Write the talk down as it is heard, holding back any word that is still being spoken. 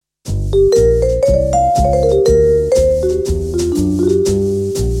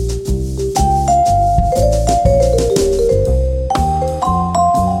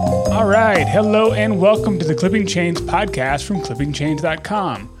Hello and welcome to the Clipping Chains podcast from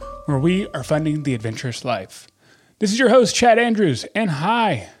clippingchains.com, where we are funding the adventurous life. This is your host, Chad Andrews, and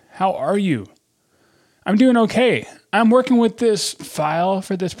hi, how are you? I'm doing okay. I'm working with this file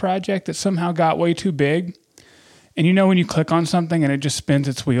for this project that somehow got way too big. And you know when you click on something and it just spins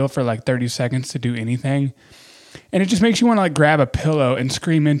its wheel for like 30 seconds to do anything? And it just makes you want to like grab a pillow and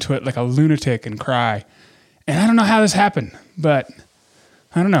scream into it like a lunatic and cry. And I don't know how this happened, but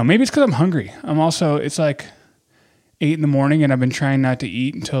I don't know. Maybe it's because I'm hungry. It's like 8 in the morning and I've been trying not to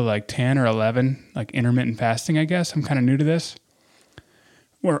eat until like 10 or 11, like intermittent fasting, I guess. I'm kind of new to this.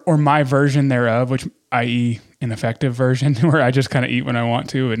 Or my version thereof, which i.e. ineffective version, where I just kind of eat when I want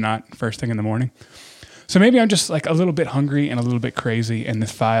to and not first thing in the morning. So maybe I'm just like a little bit hungry and a little bit crazy and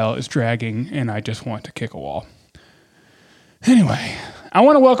this file is dragging and I just want to kick a wall. Anyway, I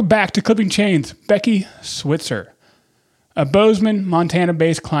want to welcome back to Clipping Chains, Becky Switzer, a Bozeman,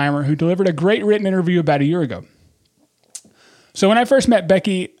 Montana-based climber who delivered a great written interview about a year ago. So when I first met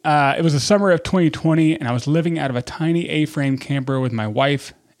Becky, it was the summer of 2020, and I was living out of a tiny A-frame camper with my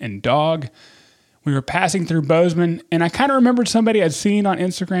wife and dog. We were passing through Bozeman, and I kind of remembered somebody I'd seen on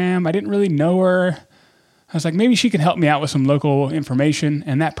Instagram. I didn't really know her. I was like, maybe she could help me out with some local information,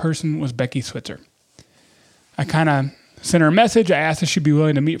 and that person was Becky Switzer. I kind of sent her a message. I asked if she'd be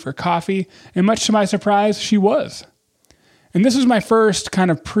willing to meet for coffee, and much to my surprise, she was. And this was my first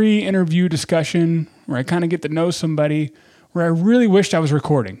kind of pre-interview discussion where I kind of get to know somebody, where I really wished I was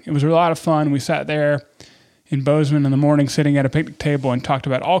recording. It was a lot of fun. We sat there in Bozeman in the morning sitting at a picnic table and talked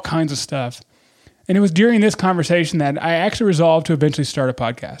about all kinds of stuff. And it was during this conversation that I actually resolved to eventually start a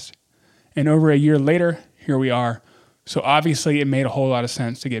podcast. And over a year later, here we are. So obviously it made a whole lot of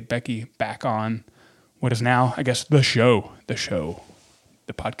sense to get Becky back on what is now, I guess, the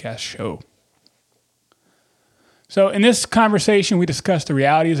podcast show. So in this conversation, we discussed the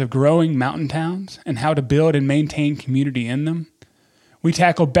realities of growing mountain towns and how to build and maintain community in them. We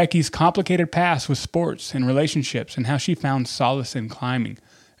tackled Becky's complicated past with sports and relationships and how she found solace in climbing,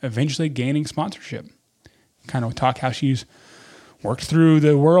 eventually gaining sponsorship. Kind of talk how she's worked through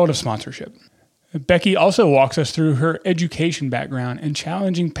the world of sponsorship. Becky also walks us through her education background and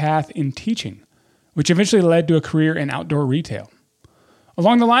challenging path in teaching, which eventually led to a career in outdoor retail.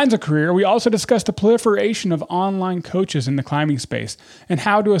 Along the lines of career, we also discussed the proliferation of online coaches in the climbing space and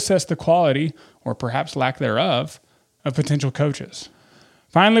how to assess the quality, or perhaps lack thereof, of potential coaches.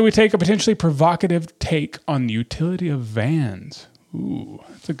 Finally, we take a potentially provocative take on the utility of vans. Ooh,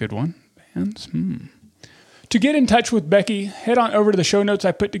 that's a good one. Vans? To get in touch with Becky, head on over to the show notes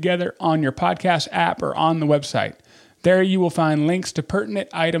I put together on your podcast app or on the website. There you will find links to pertinent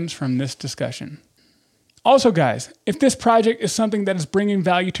items from this discussion. Also, guys, if this project is something that is bringing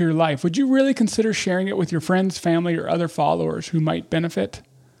value to your life, would you really consider sharing it with your friends, family, or other followers who might benefit?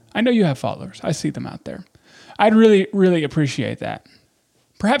 I know you have followers. I see them out there. I'd really, really appreciate that.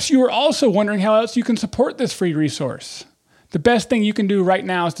 Perhaps you are also wondering how else you can support this free resource. The best thing you can do right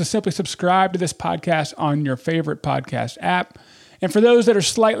now is to simply subscribe to this podcast on your favorite podcast app. And for those that are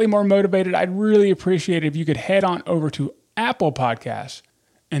slightly more motivated, I'd really appreciate it if you could head on over to Apple Podcasts.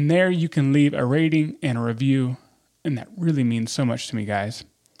 And there you can leave a rating and a review. And that really means so much to me, guys.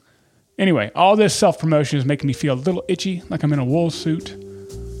 Anyway, all this self-promotion is making me feel a little itchy, like I'm in a wool suit.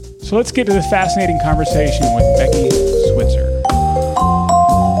 So let's get to this fascinating conversation with Becky Switzer.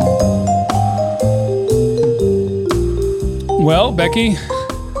 Well, Becky,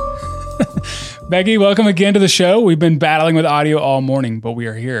 welcome again to the show. We've been battling with audio all morning, but we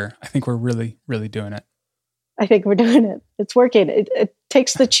are here. I think we're really, really doing it. I think we're doing it. It's working. It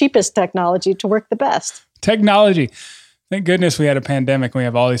takes the cheapest technology to work the best. Technology. Thank goodness we had a pandemic and we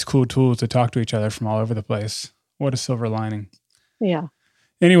have all these cool tools to talk to each other from all over the place. What a silver lining. Yeah.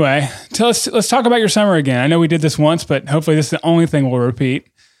 Anyway, let's talk about your summer again. I know we did this once, but hopefully this is the only thing we'll repeat.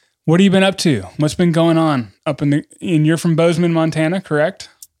 What have you been up to? What's been going on and you're from Bozeman, Montana, correct?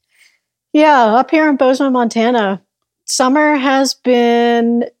 Yeah, up here in Bozeman, Montana, summer has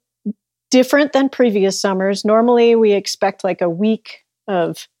been different than previous summers. Normally we expect like a week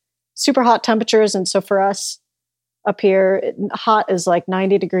of super hot temperatures. And so for us up here, hot is like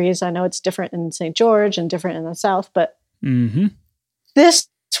 90 degrees. I know it's different in St. George and different in the South, but this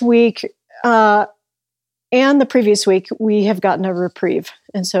week and the previous week, we have gotten a reprieve.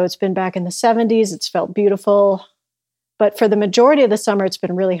 And so it's been back in the 70s. It's felt beautiful. But for the majority of the summer, it's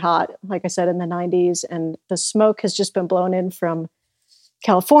been really hot, like I said, in the 90s. And the smoke has just been blown in from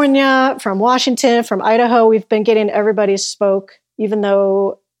California, from Washington, from Idaho. We've been getting everybody's smoke, even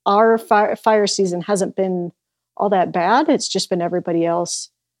though our fire season hasn't been all that bad. It's just been everybody else,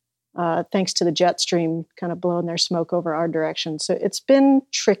 thanks to the jet stream kind of blowing their smoke over our direction. So it's been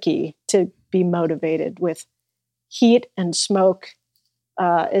tricky to be motivated with heat and smoke.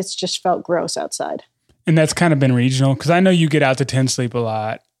 It's just felt gross outside. And that's kind of been regional, because I know you get out to Ten Sleep a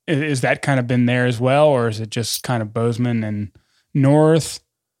lot. Is that kind of been there as well, or is it just kind of Bozeman and north?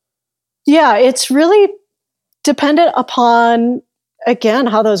 Yeah, it's really dependent upon, again,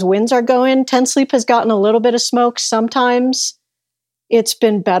 how those winds are going. Ten Sleep has gotten a little bit of smoke. Sometimes it's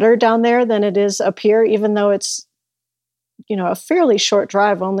been better down there than it is up here, even though it's, a fairly short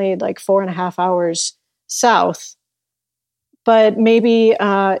drive, only like 4.5 hours south. But maybe,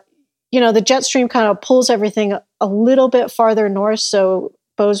 the jet stream kind of pulls everything a little bit farther north. So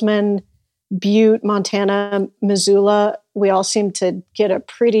Bozeman, Butte, Montana, Missoula, we all seem to get a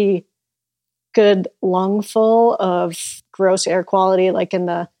pretty good lungful of gross air quality, like in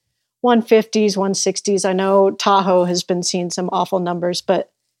the 150s, 160s. I know Tahoe has been seeing some awful numbers,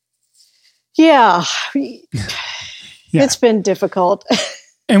 but yeah. It's been difficult.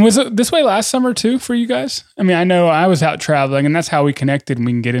 And was it this way last summer too for you guys? I mean, I know I was out traveling, and that's how we connected, and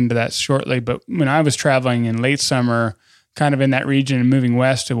we can get into that shortly. But when I was traveling in late summer, kind of in that region and moving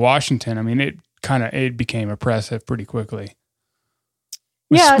west to Washington, I mean, it became oppressive pretty quickly.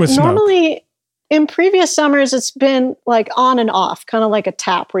 With normally in previous summers, it's been like on and off, kind of like a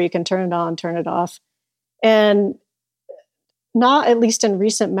tap where you can turn it on, turn it off. And not, at least in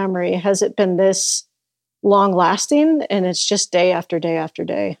recent memory, has it been this long lasting, and it's just day after day after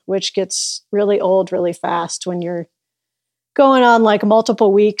day, which gets really old really fast when you're going on like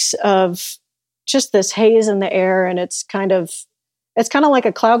multiple weeks of just this haze in the air, and it's kind of like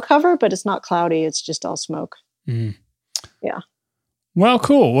a cloud cover, but it's not cloudy, it's just all smoke. Yeah. Well,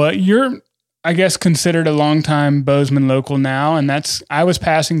 cool. Well, you're, I guess, considered a longtime Bozeman local now, and I was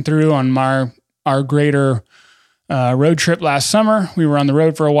passing through on our greater road trip last summer. We were on the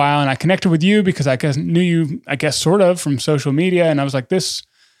road for a while, and I connected with you because I knew you, sort of from social media. And I was like, this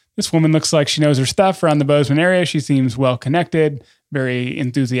woman looks like she knows her stuff around the Bozeman area. She seems well connected, very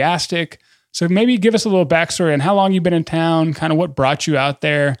enthusiastic. So maybe give us a little backstory on how long you've been in town, kind of what brought you out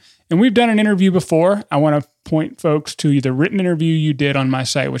there. And we've done an interview before. I want to point folks to the written interview you did on my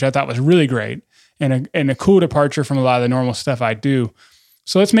site, which I thought was really great and a cool departure from a lot of the normal stuff I do.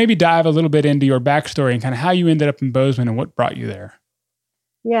 So let's maybe dive a little bit into your backstory and kind of how you ended up in Bozeman and what brought you there.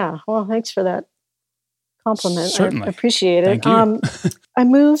 Yeah, well, thanks for that compliment. Certainly. I appreciate it. Thank you. I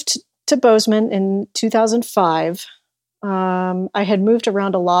moved to Bozeman in 2005. I had moved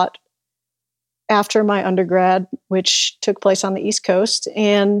around a lot after my undergrad, which took place on the East Coast,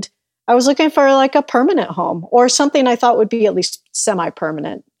 and I was looking for like a permanent home or something I thought would be at least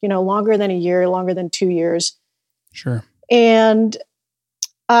semi-permanent, longer than a year, longer than 2 years. Sure. And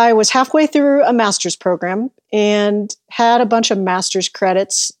I was halfway through a master's program and had a bunch of master's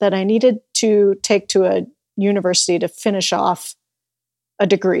credits that I needed to take to a university to finish off a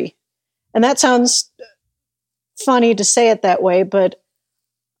degree. And that sounds funny to say it that way, but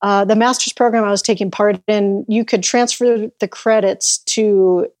the master's program I was taking part in, you could transfer the credits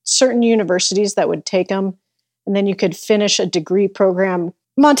to certain universities that would take them, and then you could finish a degree program.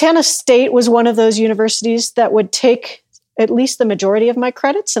 Montana State was one of those universities that would take at least the majority of my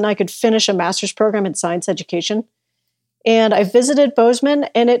credits, and I could finish a master's program in science education. And I visited Bozeman,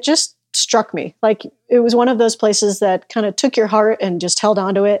 and it just struck me. Like, it was one of those places that kind of took your heart and just held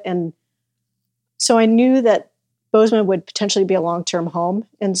onto it. And so I knew that Bozeman would potentially be a long-term home.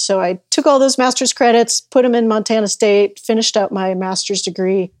 And so I took all those master's credits, put them in Montana State, finished out my master's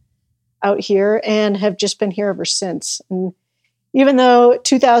degree out here, and have just been here ever since. And even though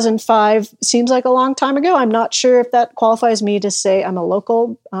 2005 seems like a long time ago, I'm not sure if that qualifies me to say I'm a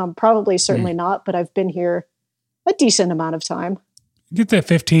local. Probably, certainly not, but I've been here a decent amount of time. Get that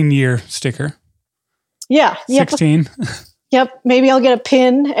 15-year sticker. Yeah. 16. Yep. Maybe I'll get a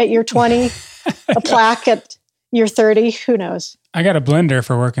pin at year 20, a plaque at year 30. Who knows? I got a blender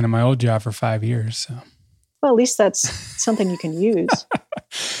for working in my old job for 5 years. So. Well, at least that's something you can use.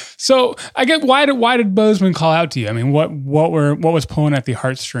 So I get why did Bozeman call out to you? I mean, what was pulling at the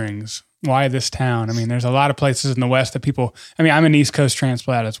heartstrings? Why this town? I mean, there's a lot of places in the West that people. I mean, I'm an East Coast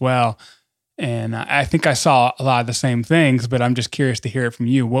transplant as well, and I think I saw a lot of the same things. But I'm just curious to hear it from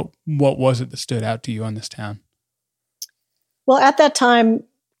you. What was it that stood out to you on this town? Well, at that time,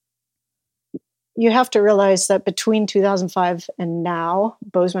 you have to realize that between 2005 and now,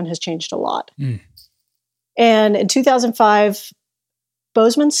 Bozeman has changed a lot. And in 2005.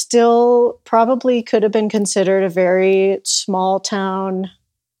 Bozeman still probably could have been considered a very small town,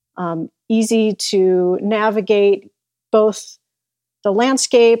 easy to navigate both the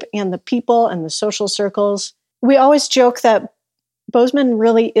landscape and the people and the social circles. We always joke that Bozeman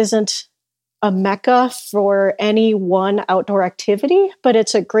really isn't a mecca for any one outdoor activity, but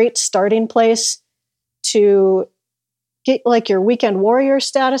it's a great starting place to get like your weekend warrior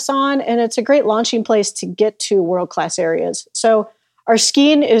status on. And it's a great launching place to get to world-class areas. So our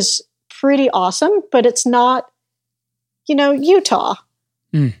skiing is pretty awesome, but it's not, Utah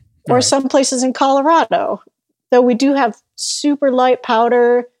or some places in Colorado. Though we do have super light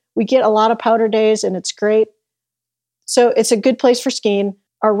powder. We get a lot of powder days and it's great. So it's a good place for skiing.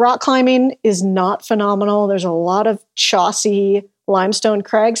 Our rock climbing is not phenomenal. There's a lot of chossy limestone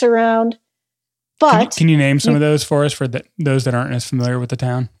crags around. But can you name some of those for us, for those that aren't as familiar with the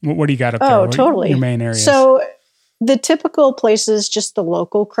town? What do you got up there? Oh, totally. Your main areas. So the typical places, just the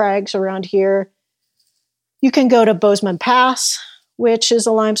local crags around here. You can go to Bozeman Pass, which is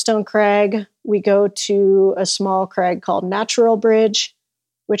a limestone crag. We go to a small crag called Natural Bridge,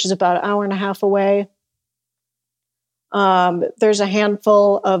 which is about an hour and a half away. There's a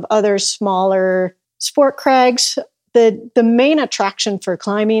handful of other smaller sport crags. The main attraction for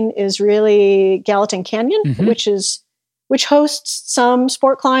climbing is really Gallatin Canyon, which hosts some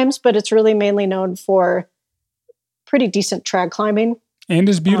sport climbs, but it's really mainly known for pretty decent trad climbing. And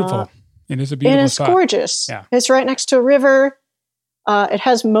is beautiful. It is a beautiful and it's spot. Gorgeous. Yeah. It's right next to a river. It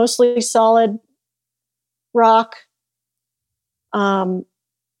has mostly solid rock. And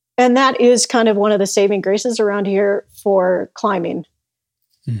that is kind of one of the saving graces around here for climbing.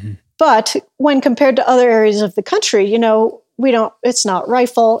 Mm-hmm. But when compared to other areas of the country, it's not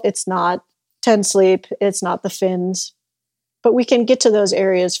Rifle, it's not Ten Sleep, it's not the Finns, but we can get to those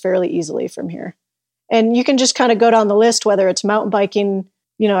areas fairly easily from here. And you can just kind of go down the list, whether it's mountain biking.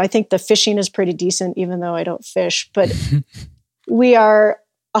 I think the fishing is pretty decent, even though I don't fish, but we are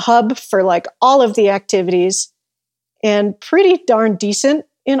a hub for like all of the activities and pretty darn decent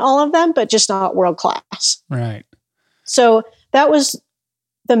in all of them, but just not world class. Right. So that was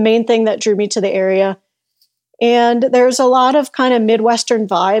the main thing that drew me to the area. And there's a lot of kind of Midwestern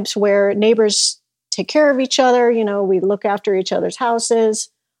vibes where neighbors take care of each other. We look after each other's houses.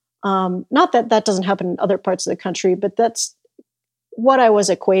 Not that doesn't happen in other parts of the country, but that's what I was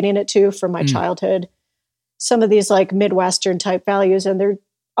equating it to from my childhood. Some of these like Midwestern type values, and there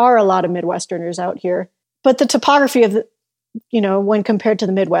are a lot of Midwesterners out here. But the topography of when compared to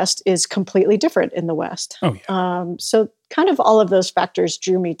the Midwest is completely different in the West. Oh, yeah. So kind of all of those factors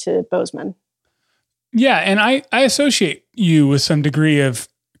drew me to Bozeman. Yeah. And I associate you with some degree of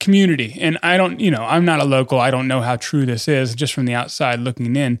community. And I don't, I'm not a local. I don't know how true this is just from the outside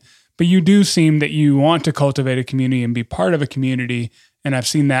looking in. But you do seem that you want to cultivate a community and be part of a community. And I've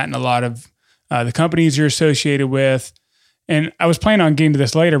seen that in a lot of the companies you're associated with. And I was planning on getting to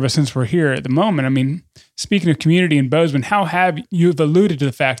this later, but since we're here at the moment, speaking of community in Bozeman, you've alluded to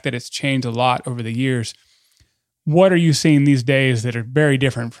the fact that it's changed a lot over the years. What are you seeing these days that are very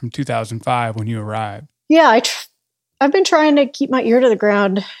different from 2005 when you arrived? Yeah, I've been trying to keep my ear to the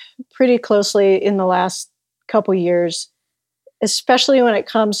ground pretty closely in the last couple years, especially when it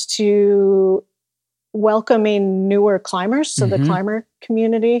comes to welcoming newer climbers. So the climbing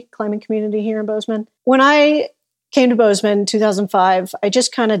community here in Bozeman. When I came to Bozeman in 2005, I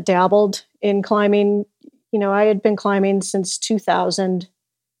just kind of dabbled in climbing. I had been climbing since 2000.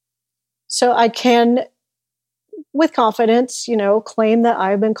 So I can, with confidence, claim that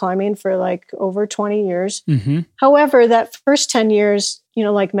I've been climbing for like over 20 years. Mm-hmm. However, that first 10 years,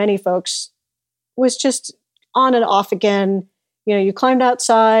 like many folks, was just on and off again. You climbed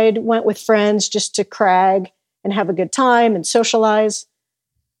outside, went with friends just to crag and have a good time and socialize.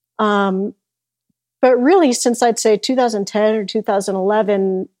 But really, since I'd say 2010 or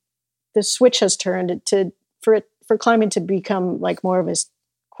 2011, the switch has turned for climbing to become like more of a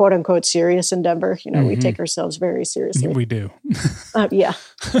quote unquote serious endeavor. We take ourselves very seriously. We do. Yeah.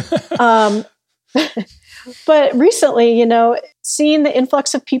 But recently, seeing the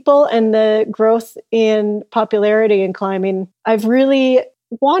influx of people and the growth in popularity in climbing, I've really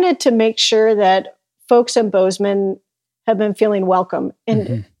wanted to make sure that folks in Bozeman have been feeling welcome.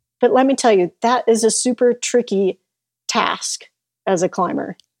 And but let me tell you, that is a super tricky task as a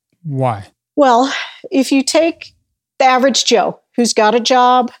climber. Why? Well, if you take the average Joe who's got a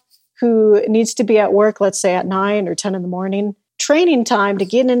job, who needs to be at work, let's say at 9 or 10 in the morning, training time to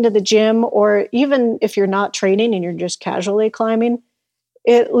get into the gym, or even if you're not training and you're just casually climbing,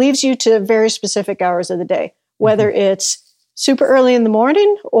 it leaves you to very specific hours of the day, whether it's super early in the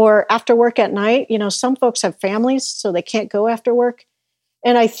morning or after work at night. Some folks have families, so they can't go after work.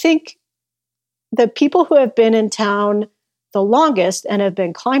 And I think the people who have been in town the longest and have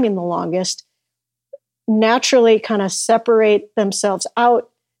been climbing the longest naturally kind of separate themselves out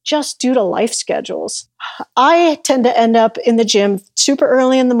just due to life schedules. I tend to end up in the gym super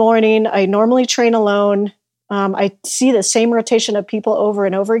early in the morning. I normally train alone. I see the same rotation of people over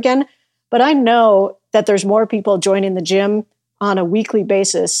and over again, but I know that there's more people joining the gym on a weekly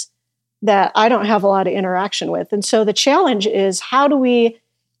basis that I don't have a lot of interaction with. And so the challenge is, how do we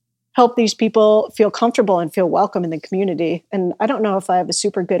help these people feel comfortable and feel welcome in the community? And I don't know if I have a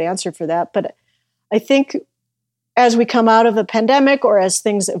super good answer for that, but I think as we come out of the pandemic, or as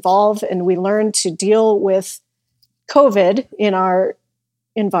things evolve and we learn to deal with COVID in our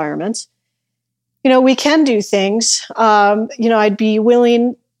environments, we can do things. I'd be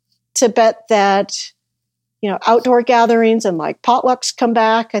willing to bet that, outdoor gatherings and like potlucks come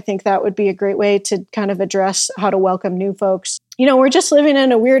back. I think that would be a great way to kind of address how to welcome new folks. We're just living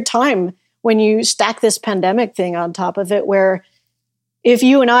in a weird time when you stack this pandemic thing on top of it, where if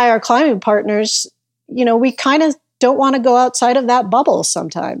you and I are climbing partners, we kind of don't want to go outside of that bubble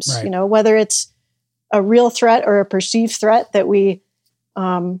sometimes, right. Whether it's a real threat or a perceived threat that we,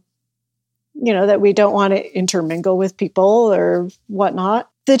 that we don't want to intermingle with people or whatnot.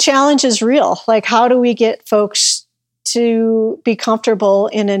 The challenge is real. Like, how do we get folks to be comfortable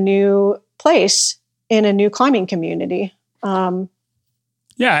in a new place, in a new climbing community? Yeah,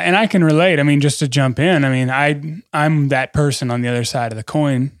 and I can relate. I mean, just to jump in, I'm that person on the other side of the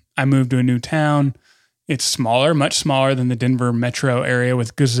coin. I moved to a new town. It's smaller, much smaller than the Denver metro area,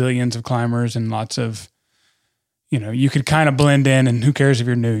 with gazillions of climbers and lots of, you could kind of blend in, and who cares if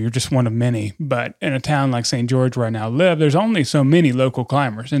you're new? You're just one of many. But in a town like St. George, where I now live, there's only so many local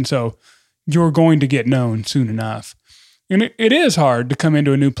climbers. And so you're going to get known soon enough. And it is hard to come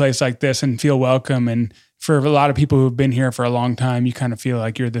into a new place like this and feel welcome. And for a lot of people who've been here for a long time, you kind of feel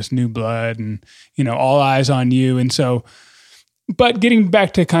like you're this new blood and, all eyes on you. And so, but getting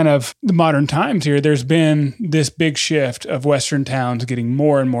back to kind of the modern times here, there's been this big shift of Western towns getting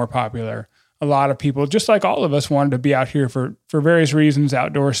more and more popular. A lot of people, just like all of us, wanted to be out here for various reasons,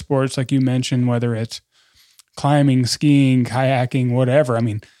 outdoor sports, like you mentioned, whether it's climbing, skiing, kayaking, whatever.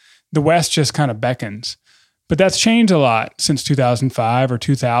 The West just kind of beckons. But that's changed a lot since 2005 or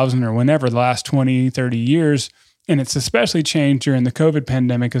 2000 or whenever, the last 20, 30 years. And it's especially changed during the COVID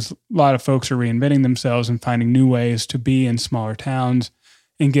pandemic, as a lot of folks are reinventing themselves and finding new ways to be in smaller towns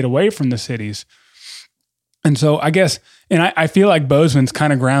and get away from the cities. And so I guess, and I feel like Bozeman's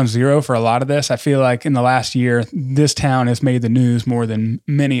kind of ground zero for a lot of this. I feel like in the last year, this town has made the news more than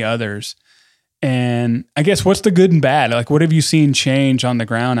many others. And I guess, what's the good and bad? Like, what have you seen change on the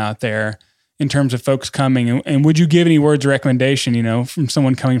ground out there in terms of folks coming? And would you give any words of recommendation, from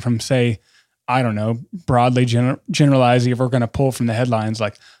someone coming from, say, I don't know, broadly generalizing, if we're going to pull from the headlines,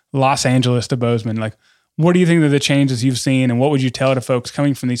 like Los Angeles to Bozeman, like, what do you think are the changes you've seen, and what would you tell to folks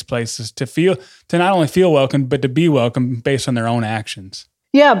coming from these places to not only feel welcome, but to be welcome based on their own actions?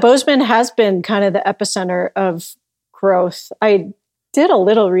 Yeah, Bozeman has been kind of the epicenter of growth. I did a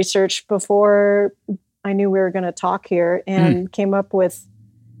little research before I knew we were going to talk here, and came up with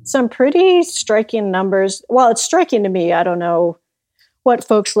some pretty striking numbers. Well, it's striking to me. I don't know what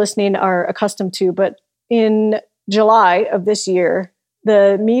folks listening are accustomed to, but in July of this year,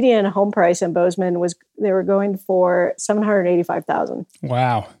 the median home price in Bozeman they were going for $785,000.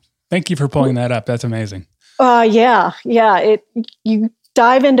 Wow. Thank you for pulling that up. That's amazing. Yeah. You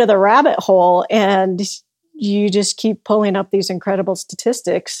dive into the rabbit hole and you just keep pulling up these incredible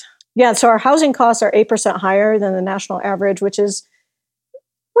statistics. Yeah. So our housing costs are 8% higher than the national average, which is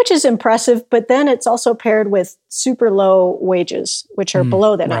impressive. But then it's also paired with super low wages, which are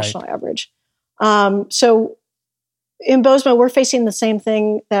below the national average. So in Bozeman, we're facing the same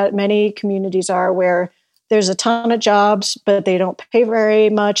thing that many communities are, where there's a ton of jobs, but they don't pay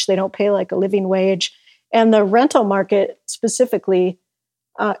very much. They don't pay like a living wage. And the rental market specifically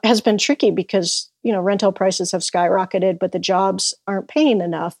has been tricky because, rental prices have skyrocketed, but the jobs aren't paying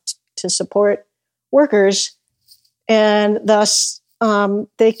enough to support workers. And thus,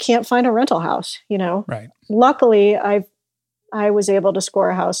 they can't find a rental house, Right. Luckily, I was able to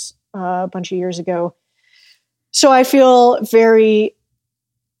score a house a bunch of years ago. So I feel very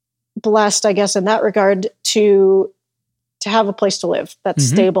blessed, I guess, in that regard, to have a place to live that's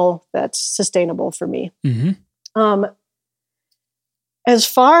stable, that's sustainable for me. As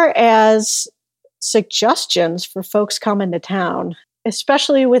far as suggestions for folks coming to town,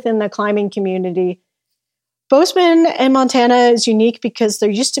 especially within the climbing community, Bozeman and Montana is unique because there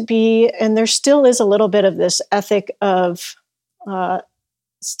used to be, and there still is, a little bit of this ethic of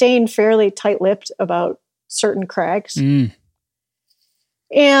staying fairly tight-lipped about certain crags.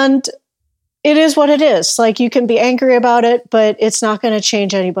 And it is what it is. Like, you can be angry about it, but it's not going to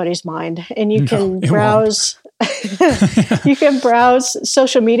change anybody's mind. And you can browse, you can browse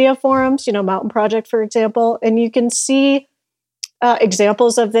social media forums, Mountain Project, for example, and you can see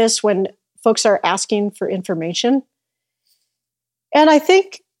examples of this when folks are asking for information. And I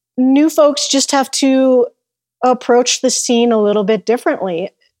think new folks just have to approach the scene a little bit differently.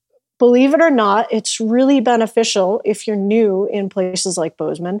 Believe it or not, it's really beneficial if you're new in places like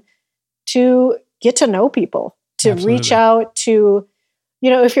Bozeman to get to know people, to Absolutely. Reach out to,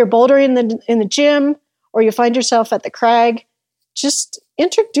 if you're bouldering in the gym or you find yourself at the crag, just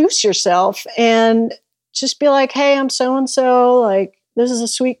introduce yourself and just be like, hey, I'm so-and-so, like, this is a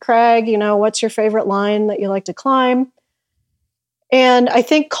sweet crag, what's your favorite line that you like to climb? And I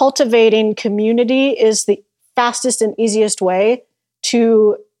think cultivating community is the fastest and easiest way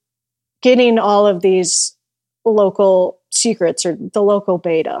to getting all of these local secrets or the local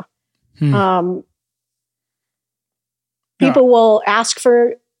beta. People will ask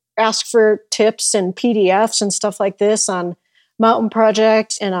for tips and PDFs and stuff like this on Mountain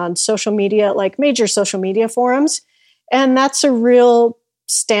Project and on social media, like major social media forums. And that's a real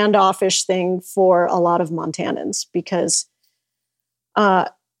standoffish thing for a lot of Montanans because,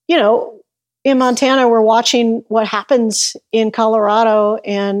 in Montana, we're watching what happens in Colorado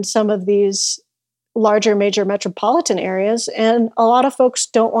and some of these larger major metropolitan areas. And a lot of folks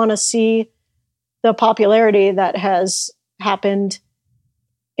don't want to see the popularity that has happened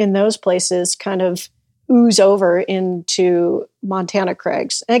in those places kind of ooze over into Montana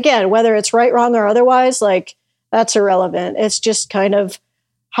crags. And again, whether it's right, wrong, or otherwise, like, that's irrelevant. It's just kind of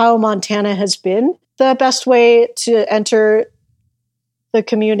how Montana has been. The best way to enter the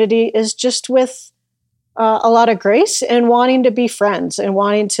community is just with a lot of grace and wanting to be friends and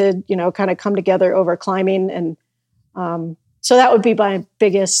wanting to, kind of come together over climbing. And so that would be my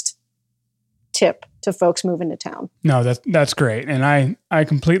biggest tip to folks moving to town. No, that's great. And I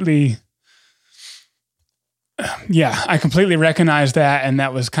completely recognize that. And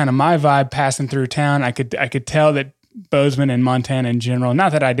that was kind of my vibe passing through town. I could tell that Bozeman and Montana in general,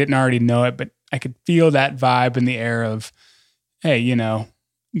 not that I didn't already know it, but I could feel that vibe in the air of, hey,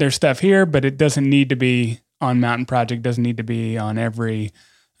 there's stuff here, but it doesn't need to be on Mountain Project, doesn't need to be on every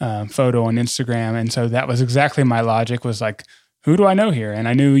photo on Instagram. And so that was exactly my logic, was like, who do I know here? And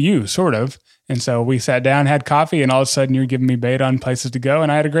I knew you, sort of. And so we sat down, had coffee, and all of a sudden you're giving me beta on places to go,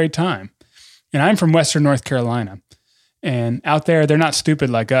 and I had a great time. And I'm from Western North Carolina. And out there, they're not stupid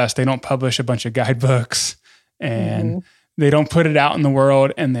like us. They don't publish a bunch of guidebooks, and they don't put it out in the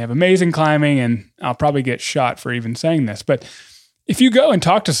world, and they have amazing climbing. And I'll probably get shot for even saying this, but if you go and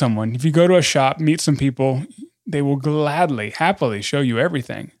talk to someone, if you go to a shop, meet some people, they will gladly, happily show you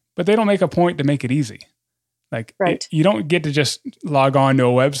everything, but they don't make a point to make it easy. Like, right. You don't get to just log on to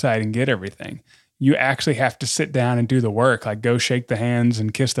a website and get everything. You actually have to sit down and do the work, like go shake the hands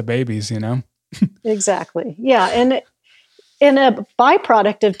and kiss the babies, Exactly. Yeah. And a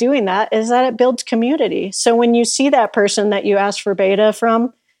byproduct of doing that is that it builds community. So when you see that person that you asked for beta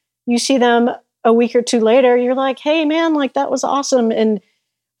from, you see them a week or two later, you're like, hey man, like, that was awesome. And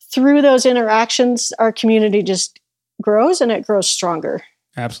through those interactions, our community just grows and it grows stronger.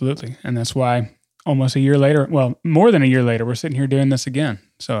 Absolutely. And that's why almost a year later, well, more than a year later, we're sitting here doing this again.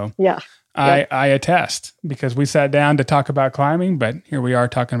 So yeah, I attest, because we sat down to talk about climbing, but here we are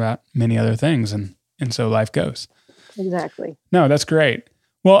talking about many other things. And so life goes. Exactly. No, that's great.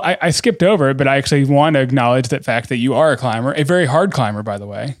 Well, I skipped over it, but I actually want to acknowledge that fact that you are a climber, a very hard climber, by the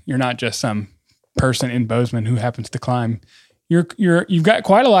way. You're not just some person in Bozeman who happens to climb. You've got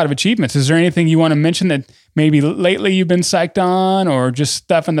quite a lot of achievements. Is there anything you want to mention that maybe lately you've been psyched on, or just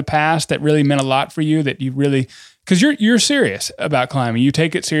stuff in the past that really meant a lot for you, that you really, because you're serious about climbing. You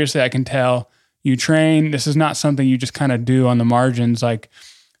take it seriously. I can tell. You train. This is not something you just kind of do on the margins. Like,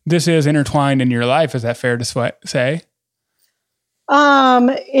 this is intertwined in your life. Is that fair to say?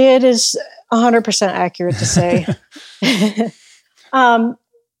 It is 100% accurate to say.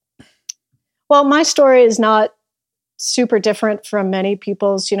 Well, my story is not super different from many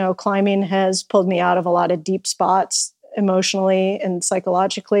people's. Climbing has pulled me out of a lot of deep spots emotionally and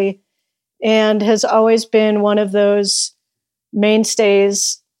psychologically, and has always been one of those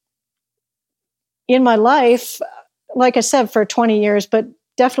mainstays in my life, like I said, for 20 years, but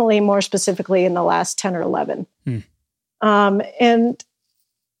definitely more specifically in the last 10 or 11.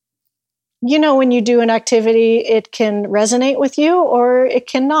 And when you do an activity, it can resonate with you or it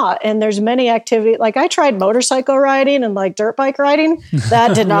cannot. And there's many activities, like I tried motorcycle riding and like dirt bike riding.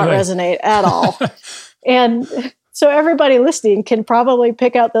 That did not resonate at all. And so everybody listening can probably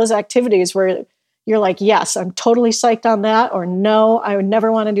pick out those activities where, you're like, yes, I'm totally psyched on that, or no, I would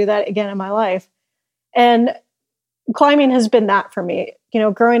never want to do that again in my life. And climbing has been that for me.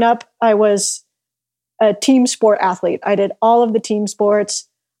 Growing up, I was a team sport athlete. I did all of the team sports.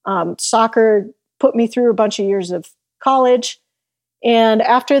 Soccer put me through a bunch of years of college. And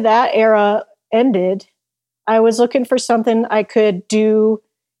after that era ended, I was looking for something I could do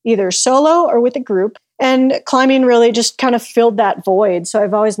either solo or with a group. And climbing really just kind of filled that void. So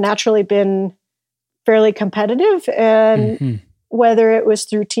I've always naturally been fairly competitive. And whether it was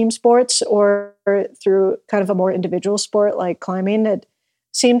through team sports or through kind of a more individual sport like climbing, it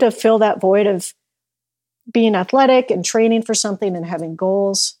seemed to fill that void of being athletic and training for something and having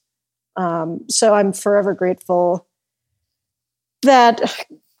goals. So I'm forever grateful that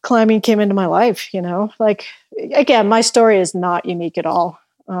climbing came into my life, like, again, my story is not unique at all.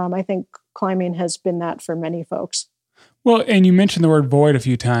 I think climbing has been that for many folks. Well, and you mentioned the word void a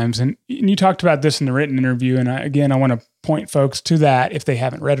few times, and you talked about this in the written interview. And I want to point folks to that if they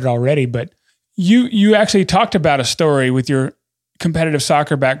haven't read it already. But you actually talked about a story with your competitive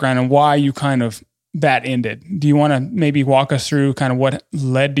soccer background and why you kind of that ended. Do you want to maybe walk us through kind of what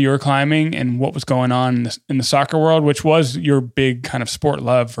led to your climbing and what was going on in the soccer world, which was your big kind of sport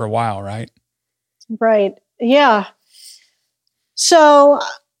love for a while, right? Right. Yeah. So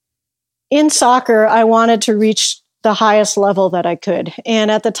in soccer, I wanted to reach the highest level that I could. And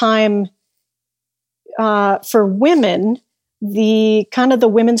at the time, for women, the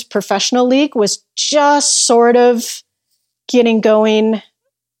women's professional league was just sort of getting going.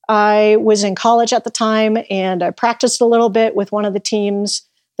 I was in college at the time, and I practiced a little bit with one of the teams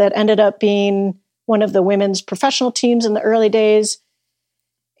that ended up being one of the women's professional teams in the early days.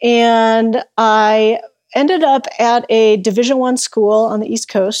 And I ended up at a Division I school on the East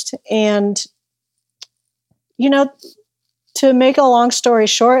Coast. And, to make a long story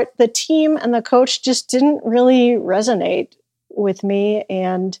short, the team and the coach just didn't really resonate with me.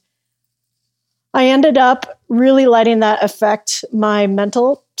 And I ended up really letting that affect my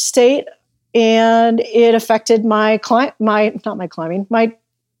mental state, and it affected my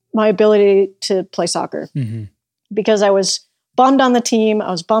ability to play soccer, because I was bummed on the team.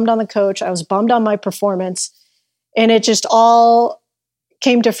 I was bummed on the coach. I was bummed on my performance, and it just all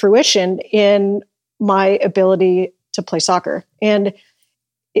came to fruition in my ability to play soccer. And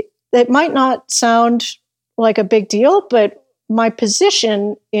it might not sound like a big deal, but my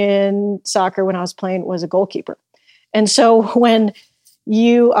position in soccer when I was playing was a goalkeeper. And so when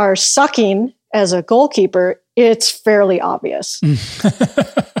you are sucking as a goalkeeper, it's fairly obvious.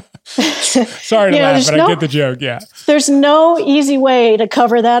 Sorry to laugh, but I get the joke. Yeah. There's no easy way to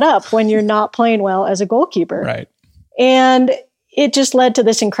cover that up when you're not playing well as a goalkeeper. Right. And it just led to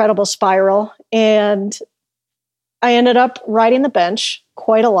this incredible spiral. And I ended up riding the bench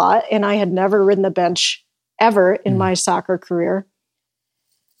quite a lot. And I had never ridden the bench ever in my soccer career.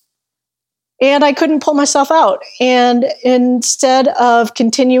 And I couldn't pull myself out. And instead of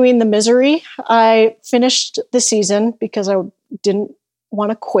continuing the misery, I finished the season because I didn't want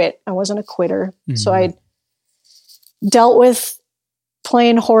to quit. I wasn't a quitter. So I dealt with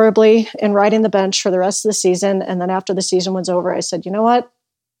playing horribly and riding the bench for the rest of the season. And then after the season was over, I said, you know what?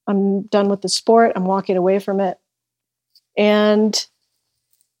 I'm done with the sport. I'm walking away from it. And,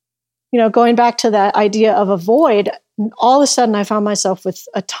 going back to that idea of a void, all of a sudden I found myself with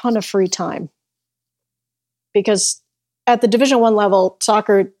a ton of free time, because at the Division I level,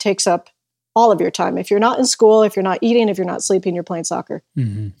 soccer takes up all of your time. If you're not in school, if you're not eating, if you're not sleeping, you're playing soccer.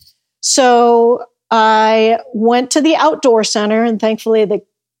 So I went to the outdoor center, and thankfully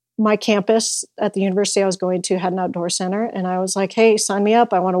my campus at the university I was going to had an outdoor center. And I was like, hey, sign me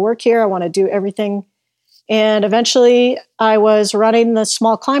up. I want to work here. I want to do everything. And eventually I was running the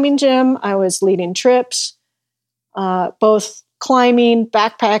small climbing gym. I was leading trips, both climbing,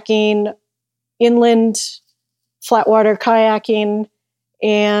 backpacking, inland, flatwater kayaking,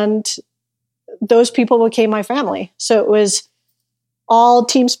 and those people became my family. So it was all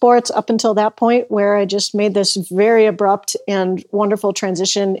team sports up until that point, where I just made this very abrupt and wonderful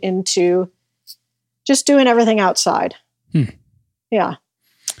transition into just doing everything outside. Yeah.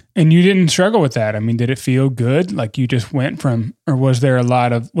 And you didn't struggle with that. I mean, did it feel good? Like you just went from, or was there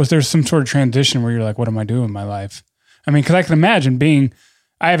some sort of transition where you're like, what am I doing in my life? I mean, because I can imagine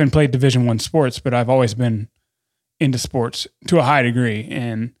I haven't played Division I sports, but I've always been into sports to a high degree.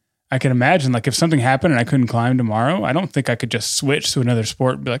 And I can imagine, like, if something happened and I couldn't climb tomorrow, I don't think I could just switch to another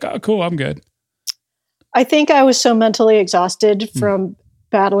sport and be like, oh, cool, I'm good. I think I was so mentally exhausted from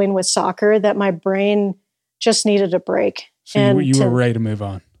battling with soccer that my brain just needed a break. So you were ready to move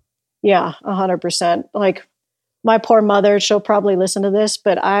on. Yeah, 100%. Like, my poor mother, she'll probably listen to this,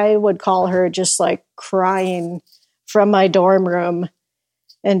 but I would call her just like crying from my dorm room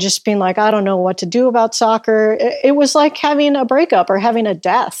and just being like, I don't know what to do about soccer. It was like having a breakup or having a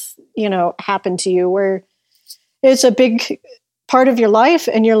death, happen to you, where it's a big part of your life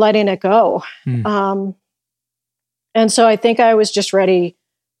and you're letting it go. And so I think I was just ready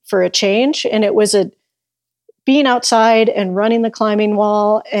for a change. And it was being outside and running the climbing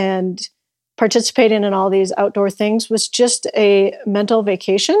wall and participating in all these outdoor things was just a mental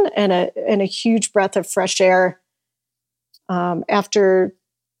vacation and a huge breath of fresh air after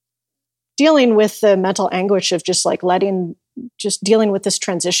dealing with the mental anguish of just like dealing with this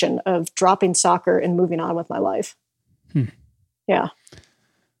transition of dropping soccer and moving on with my life. Yeah.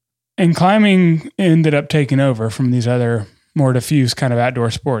 And climbing ended up taking over from these other more diffuse kind of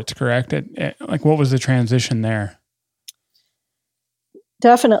outdoor sports, correct? Like, what was the transition there?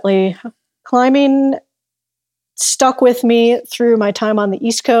 Definitely. Climbing stuck with me through my time on the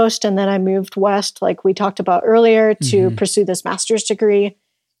East Coast, and then I moved west, like we talked about earlier, to pursue this master's degree.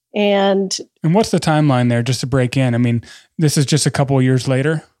 And what's the timeline there, just to break in? I mean, this is just a couple of years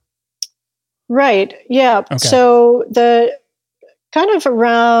later? Right. Yeah. Okay. So the kind of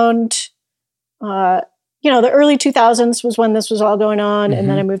around, the early 2000s was when this was all going on. And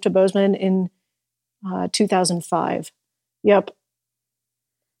then I moved to Bozeman in 2005. Yep.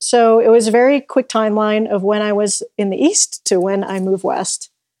 So it was a very quick timeline of when I was in the East to when I moved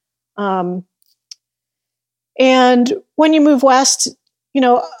west. And when you move west,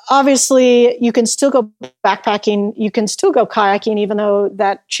 obviously you can still go backpacking, you can still go kayaking, even though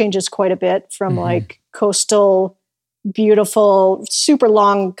that changes quite a bit from like coastal, beautiful, super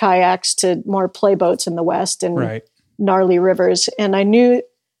long kayaks to more playboats in the West and gnarly rivers. And I knew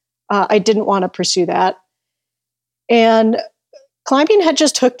I didn't want to pursue that. And climbing had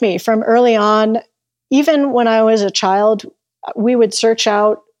just hooked me from early on. Even when I was a child, we would search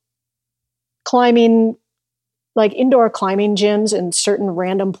out climbing, like indoor climbing gyms in certain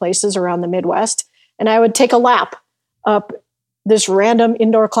random places around the Midwest. And I would take a lap up this random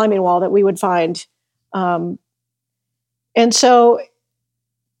indoor climbing wall that we would find. And so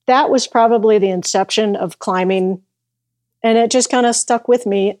that was probably the inception of climbing. And it just kind of stuck with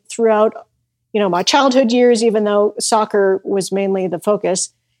me throughout, my childhood years, even though soccer was mainly the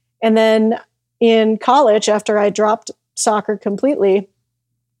focus. And then in college, after I dropped soccer completely,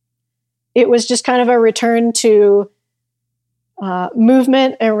 it was just kind of a return to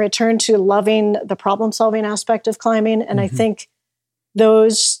movement and return to loving the problem-solving aspect of climbing. And I think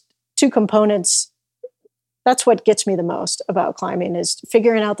those two components, that's what gets me the most about climbing, is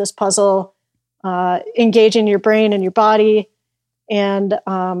figuring out this puzzle, engaging your brain and your body, and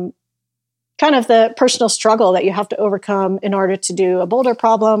kind of the personal struggle that you have to overcome in order to do a boulder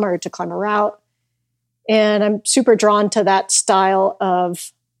problem or to climb a route. And I'm super drawn to that style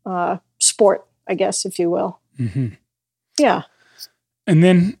of sport, I guess, if you will. Yeah. And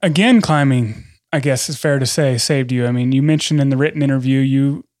then again, climbing, I guess it's fair to say, saved you. I mean, you mentioned in the written interview,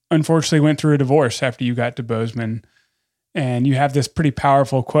 you unfortunately went through a divorce after you got to Bozeman. And you have this pretty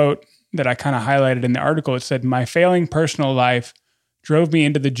powerful quote that I kind of highlighted in the article. It said, "My failing personal life drove me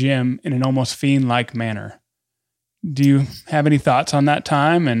into the gym in an almost fiend-like manner." Do you have any thoughts on that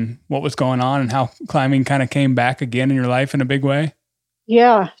time and what was going on and how climbing kind of came back again in your life in a big way?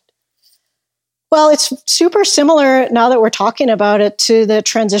 Yeah. Well, it's super similar now that we're talking about it to the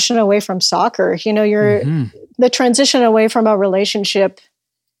transition away from soccer. The transition away from a relationship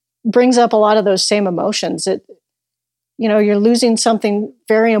brings up a lot of those same emotions. You're losing something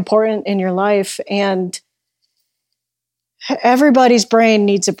very important in your life, and everybody's brain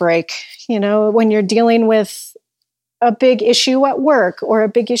needs a break. When you're dealing with a big issue at work or a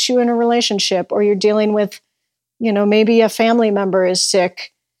big issue in a relationship, or you're dealing with, maybe a family member is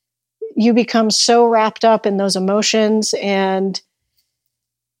sick, you become so wrapped up in those emotions and,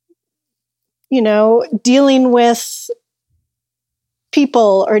 dealing with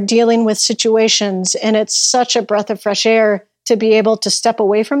people or dealing with situations. And it's such a breath of fresh air to be able to step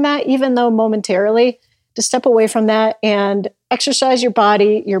away from that, even though momentarily, to step away from that and exercise your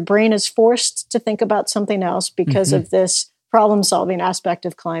body. Your brain is forced to think about something else because of this problem-solving aspect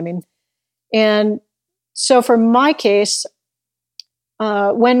of climbing. And so for my case,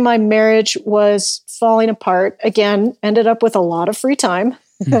 when my marriage was falling apart, again, ended up with a lot of free time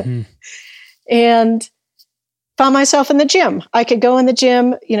and found myself in the gym. I could go in the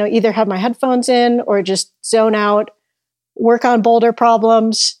gym, either have my headphones in or just zone out, work on boulder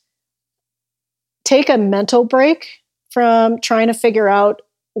problems, take a mental break from trying to figure out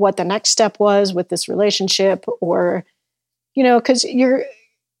what the next step was with this relationship, or, because you're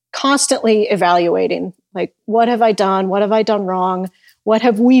constantly evaluating Like, what have I done? What have I done wrong? What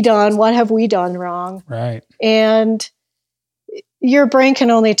have we done? What have we done wrong? Right. And your brain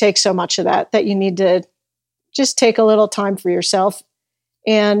can only take so much of that you need to just take a little time for yourself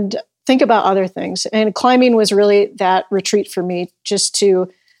and think about other things. And climbing was really that retreat for me, just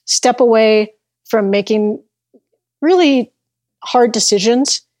to step away from making really hard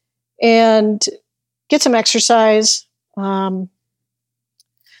decisions and get some exercise. So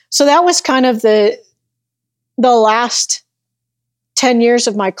that was kind of the last 10 years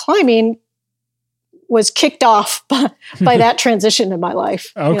of my climbing was kicked off by that transition in my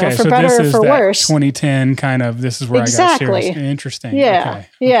life. Okay, for so better this or is for that worse. 2010 kind of, this is where Exactly. I got serious. Interesting. Yeah, Okay.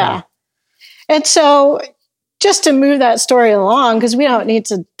 yeah. And so just to move that story along, because we don't need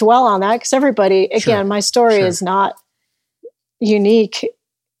to dwell on that, because everybody, again, Sure. my story Sure. is not unique.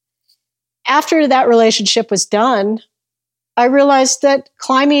 After that relationship was done, I realized that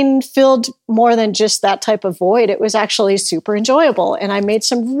climbing filled more than just that type of void. It was actually super enjoyable. And I made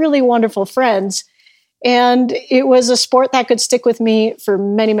some really wonderful friends. And it was a sport that could stick with me for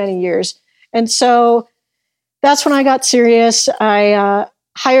many, many years. And so that's when I got serious. I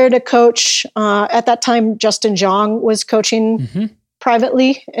hired a coach. At that time, Justin Zhang was coaching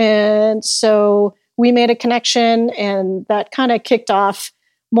privately. And so we made a connection, and that kind of kicked off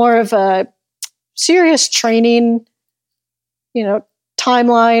more of a serious training,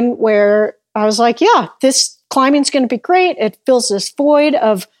 timeline where I was like, yeah, this climbing's going to be great. It fills this void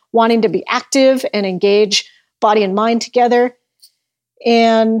of wanting to be active and engage body and mind together.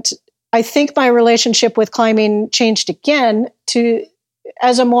 And I think my relationship with climbing changed again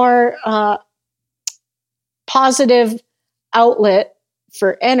as a more positive outlet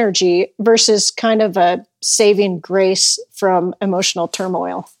for energy versus kind of a saving grace from emotional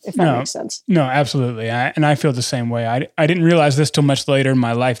turmoil, if that makes sense. No, absolutely. And I feel the same way. I didn't realize this till much later in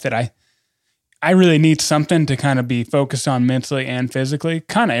my life that I really need something to kind of be focused on mentally and physically,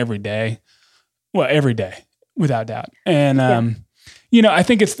 kind of every day. Well, every day, without doubt. And, I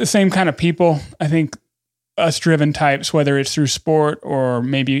think it's the same kind of people. I think us driven types, whether it's through sport or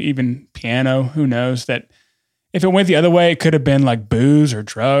maybe even piano, who knows, that if it went the other way, it could have been like booze or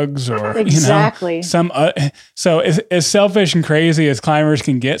drugs or, exactly. So as selfish and crazy as climbers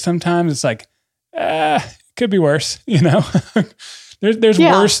can get sometimes, it's like, it could be worse,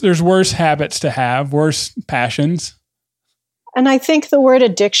 There's worse habits to have, worse passions. And I think the word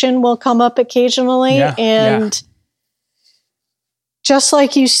addiction will come up occasionally. Just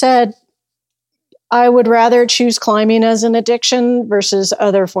like you said, I would rather choose climbing as an addiction versus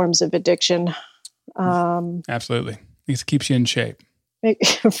other forms of addiction. Absolutely. It keeps you in shape.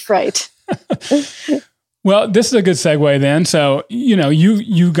 Right. Well, this is a good segue then. So,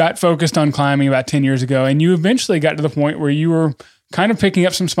 you got focused on climbing about 10 years ago, and you eventually got to the point where you were kind of picking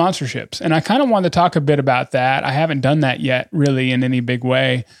up some sponsorships. And I kind of wanted to talk a bit about that. I haven't done that yet really in any big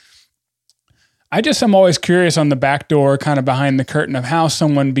way. I'm always curious on the back door, kind of behind the curtain of how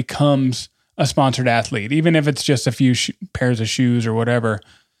someone becomes a sponsored athlete, even if it's just a few pairs of shoes or whatever.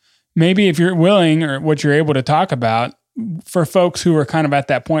 Maybe if you're willing or what you're able to talk about for folks who are kind of at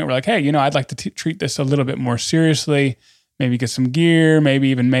that point where like, hey, I'd like to treat this a little bit more seriously, maybe get some gear, maybe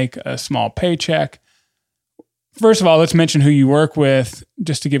even make a small paycheck. First of all, let's mention who you work with,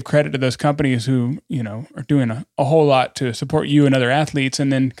 just to give credit to those companies who, are doing a whole lot to support you and other athletes,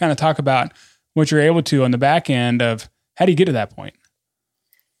 and then kind of talk about what you're able to on the back end of how do you get to that point?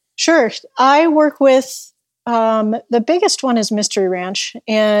 Sure. I work with, the biggest one is Mystery Ranch.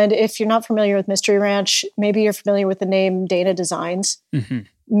 And if you're not familiar with Mystery Ranch, maybe you're familiar with the name Dana Designs. Mm-hmm.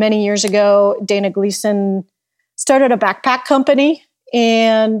 Many years ago, Dana Gleason started a backpack company,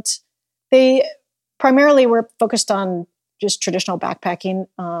 and they primarily were focused on just traditional backpacking.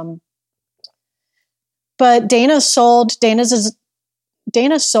 But Dana sold Dana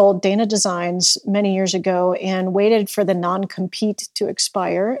Designs many years ago and waited for the non-compete to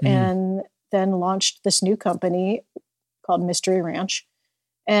expire, and then launched this new company called Mystery Ranch.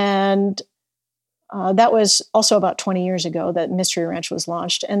 And that was also about 20 years ago that Mystery Ranch was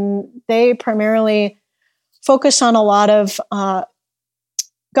launched. And they primarily focus on a lot of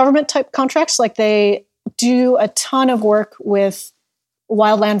government type contracts. Like they do a ton of work with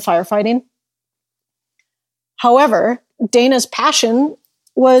wildland firefighting. However, Dana's passion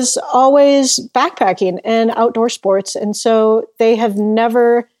was always backpacking and outdoor sports. And so they have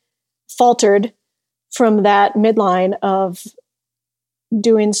never faltered from that midline of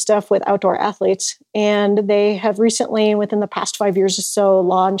doing stuff with outdoor athletes. And they have recently, within the past 5 years or so,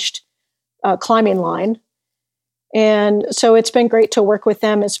 launched a climbing line. And so it's been great to work with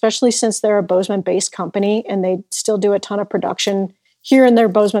them, especially since they're a Bozeman-based company and they still do a ton of production here in their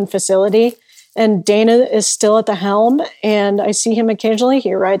Bozeman facility. And Dana is still at the helm, and I see him occasionally.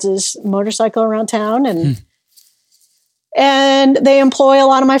 He rides his motorcycle around town, and they employ a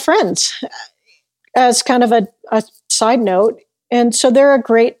lot of my friends as kind of a side note. And so they're a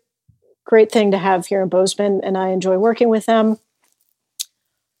great thing to have here in Bozeman, and I enjoy working with them.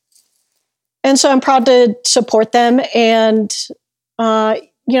 And so I'm proud to support them. And,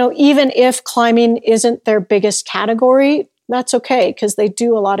 even if climbing isn't their biggest category, that's okay, because they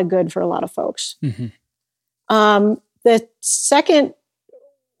do a lot of good for a lot of folks. Mm-hmm. The second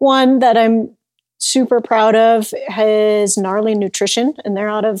one that I'm super proud of is Gnarly Nutrition, and they're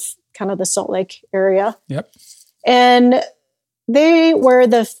out of kind of the Salt Lake area. Yep. And they were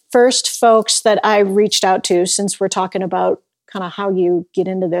the first folks that I reached out to, since we're talking about kind of how you get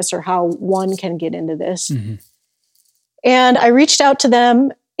into this or how one can get into this. Mm-hmm. And I reached out to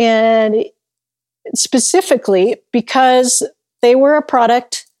them, and specifically because they were a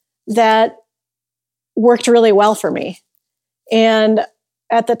product that worked really well for me. And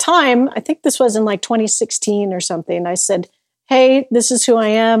at the time, I think this was in like 2016 or something, I said, hey, this is who I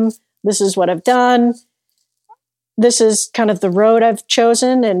am. This is what I've done. This is kind of the road I've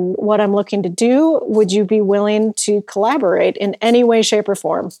chosen and what I'm looking to do. Would you be willing to collaborate in any way, shape, or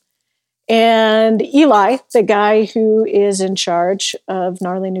form? And Eli, the guy who is in charge of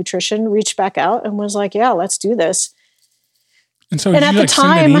Gnarly Nutrition, reached back out and was like, yeah, let's do this. And so, did you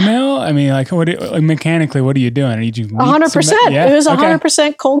send an email? I mean, mechanically, what are you doing? Did you 100%? Yeah? It was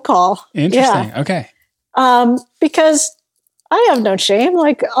 100% cold call. Interesting. Yeah. Okay. Because I have no shame.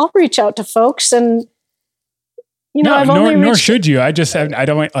 Like, I'll reach out to folks, and nor should you. I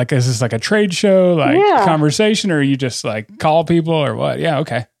don't like. Is this like a trade show, conversation, or you just like call people or what? Yeah.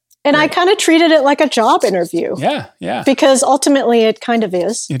 Okay. And I kind of treated it like a job interview. Yeah. Yeah. Because ultimately, it kind of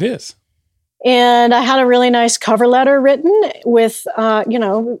is. It is. And I had a really nice cover letter written with,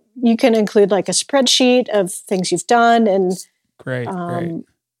 you can include like a spreadsheet of things you've done and great.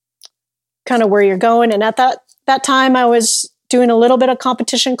 kind of where you're going. And at that time, I was doing a little bit of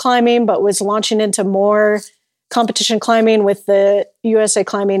competition climbing, but was launching into more competition climbing with the USA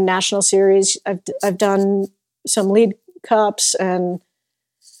Climbing National Series. I've done some lead cups, and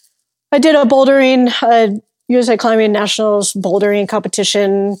I did a USA Climbing Nationals bouldering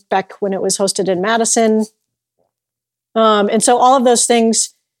competition back when it was hosted in Madison. And so all of those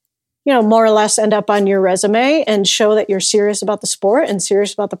things, more or less end up on your resume and show that you're serious about the sport and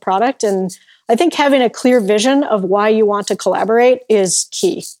serious about the product. And I think having a clear vision of why you want to collaborate is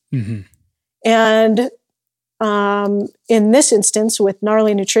key. Mm-hmm. And in this instance with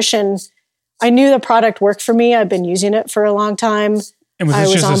Gnarly Nutrition, I knew the product worked for me. I've been using it for a long time. And was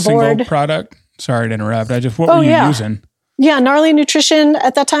this just a single product? Sorry to interrupt. What were you using? Yeah, Gnarly Nutrition.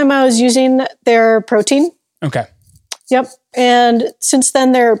 At that time, I was using their protein. Okay. Yep. And since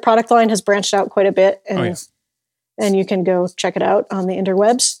then, their product line has branched out quite a bit. And, and you can go check it out on the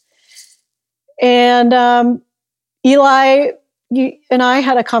interwebs. And Eli and I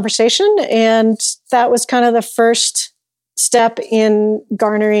had a conversation, and that was kind of the first step in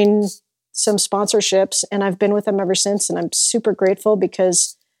garnering some sponsorships. And I've been with them ever since. And I'm super grateful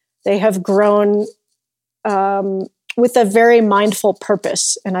because they have grown with a very mindful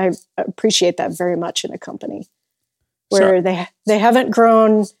purpose. And I appreciate that very much in a company where they haven't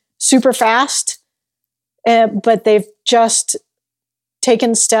grown super fast, but they've just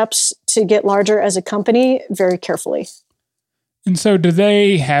taken steps to get larger as a company very carefully. And so do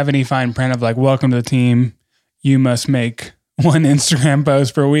they have any fine print of like, welcome to the team, you must make one Instagram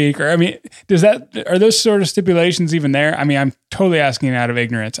post per week? Or, I mean, are those sort of stipulations even there? I mean, I'm totally asking out of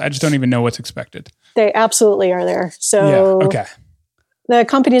ignorance. I just don't even know what's expected. They absolutely are there. So okay. The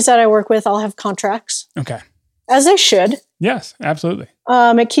companies that I work with all have contracts. Okay. As they should. Yes, absolutely.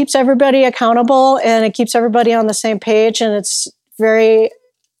 It keeps everybody accountable, and it keeps everybody on the same page. And it's very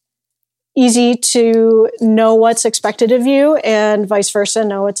easy to know what's expected of you, and vice versa,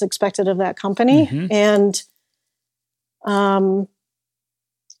 know what's expected of that company. Mm-hmm. And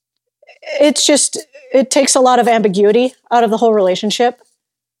it takes a lot of ambiguity out of the whole relationship.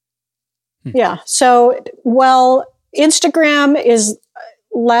 Yeah. So, Instagram is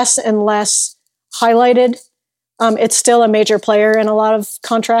less and less highlighted. It's still a major player in a lot of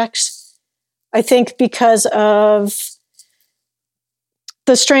contracts. I think because of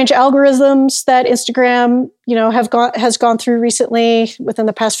the strange algorithms that Instagram, has gone through recently within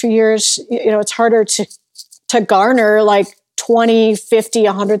the past few years, it's harder to garner like 20, 50,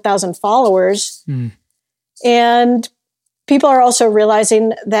 100,000 followers. Mm. And people are also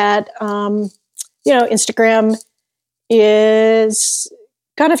realizing that, Instagram is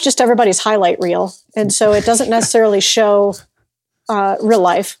kind of just everybody's highlight reel. And so it doesn't necessarily show real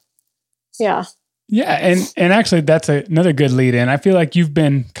life. Yeah. Yeah. And actually that's another good lead in. I feel like you've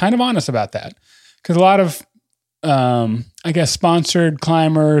been kind of honest about that, because a lot of, I guess, sponsored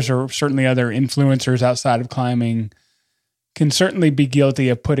climbers or certainly other influencers outside of climbing can certainly be guilty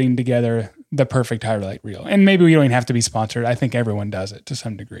of putting together the perfect highlight reel. And maybe we don't even have to be sponsored. I think everyone does it to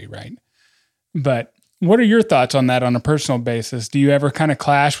some degree, right? But what are your thoughts on that on a personal basis? Do you ever kind of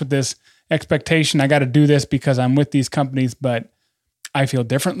clash with this expectation? I got to do this because I'm with these companies, but I feel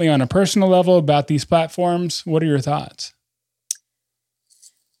differently on a personal level about these platforms. What are your thoughts?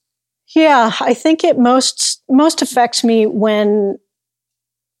 Yeah, I think it most affects me when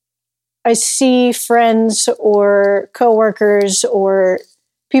I see friends or coworkers or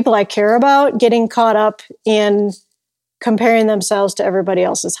people I care about getting caught up in comparing themselves to everybody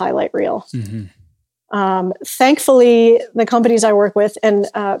else's highlight reel. Mm-hmm. Thankfully, the companies I work with, and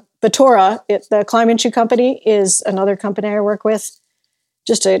Batora, the climbing shoe company, is another company I work with.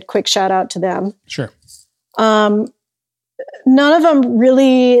 Just a quick shout out to them. Sure. None of them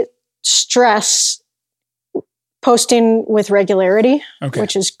really stress posting with regularity,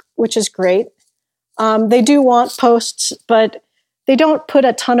 which is great. They do want posts, but they don't put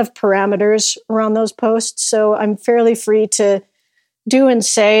a ton of parameters around those posts. So I'm fairly free to do and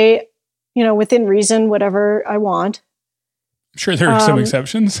say, within reason, whatever I want. I'm sure there are some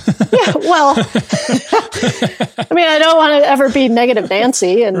exceptions. Yeah, well, I mean, I don't want to ever be negative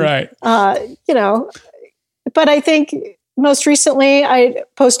Nancy, and right. But I think most recently I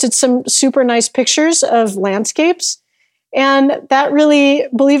posted some super nice pictures of landscapes, and that really,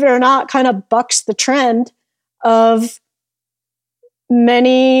 believe it or not, kind of bucks the trend of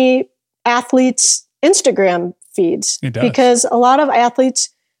many athletes' Instagram feeds. It does. Because a lot of athletes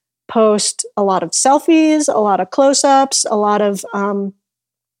post a lot of selfies, a lot of close-ups, a lot of,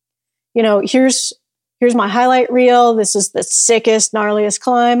 here's my highlight reel. This is the sickest, gnarliest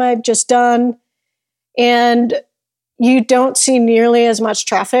climb I've just done. And you don't see nearly as much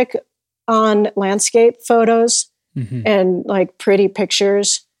traffic on landscape photos and like pretty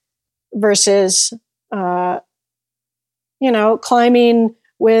pictures versus, climbing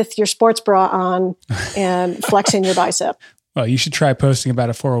with your sports bra on and flexing your bicep. Well, you should try posting about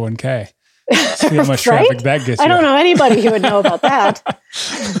a 401k. See how much right? traffic that gets you. I don't know anybody who would know about that.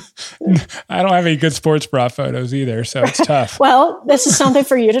 I don't have any good sports bra photos either, so it's tough. Well, this is something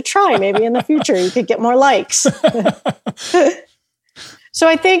for you to try. Maybe in the future you could get more likes. So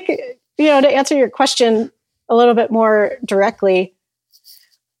I think, to answer your question a little bit more directly,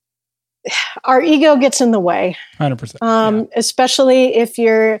 our ego gets in the way. 100%. Especially if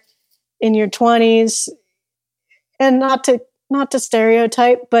you're in your 20s, and not to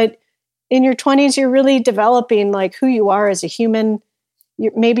stereotype, but in your 20s, you're really developing like who you are as a human.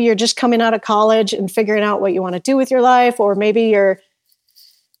 Maybe you're just coming out of college and figuring out what you want to do with your life, or maybe you're,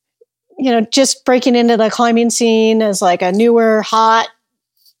 just breaking into the climbing scene as like a newer, hot,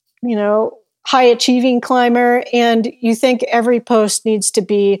 high achieving climber. And you think every post needs to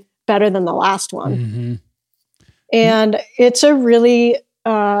be better than the last one. Mm-hmm. And it's a really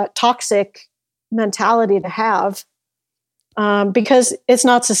toxic mentality to have. Because it's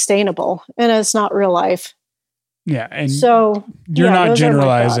not sustainable and it's not real life. Yeah. And so you're not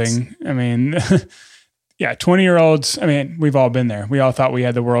generalizing. I mean, 20-year-olds, I mean, we've all been there. We all thought we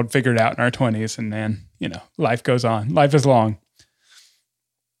had the world figured out in our 20s, and then, life goes on. Life is long.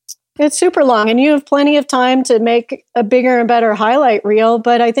 It's super long, and you have plenty of time to make a bigger and better highlight reel.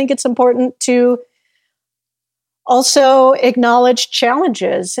 But I think it's important to also acknowledge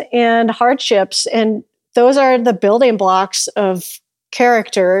challenges and hardships, and those are the building blocks of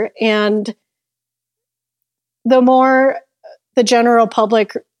character. And the more the general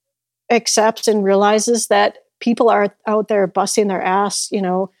public accepts and realizes that people are out there busting their ass,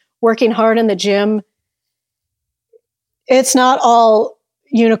 working hard in the gym, it's not all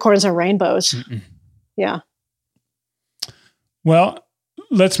unicorns and rainbows. Mm-mm. Yeah. Well,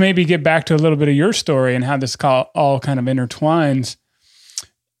 let's maybe get back to a little bit of your story and how this all kind of intertwines.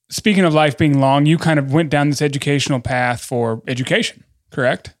 Speaking of life being long, you kind of went down this educational path for education,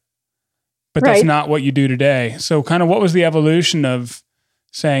 correct? But that's not what you do today. So kind of what was the evolution of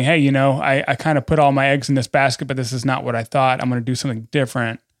saying, hey, I kind of put all my eggs in this basket, but this is not what I thought. I'm going to do something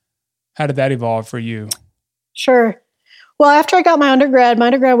different. How did that evolve for you? Sure. Well, after I got my undergrad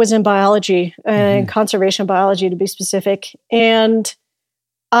was in biology and conservation biology to be specific. And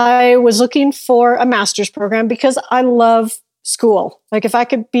I was looking for a master's program because I love school. Like if I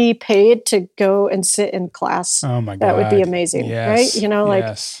could be paid to go and sit in class, oh my God, that would be amazing, right?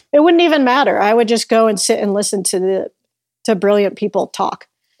 It wouldn't even matter. I would just go and sit and listen to brilliant people talk.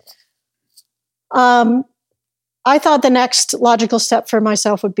 I thought the next logical step for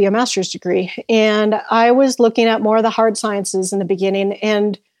myself would be a master's degree. And I was looking at more of the hard sciences in the beginning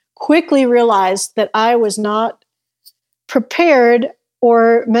and quickly realized that I was not prepared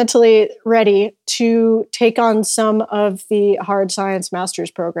or mentally ready to take on some of the hard science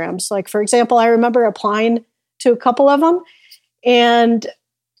master's programs. Like, for example, I remember applying to a couple of them, and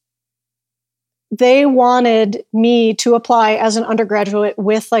they wanted me to apply as an undergraduate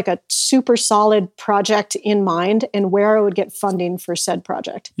with like a super solid project in mind and where I would get funding for said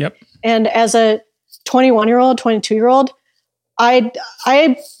project. Yep. And as a 21-year-old, 22-year-old, I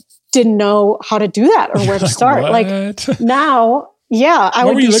didn't know how to do that or where to start. Like now, yeah, I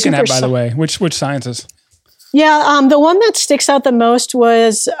what would were you be looking at, by super the way? Which sciences? Yeah, the one that sticks out the most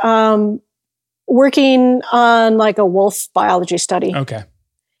was working on like a wolf biology study. Okay.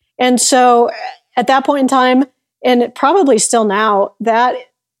 And so at that point in time, and probably still now, that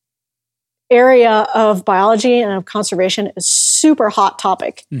area of biology and of conservation is super hot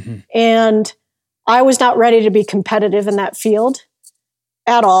topic. Mm-hmm. And I was not ready to be competitive in that field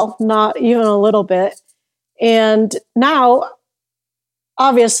at all, not even a little bit. And now,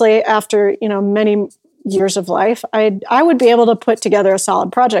 obviously, after many years of life, I would be able to put together a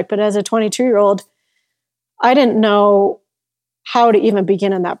solid project. But as a 22-year-old, I didn't know how to even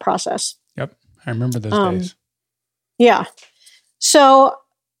begin in that process. Yep. I remember those days. Yeah. So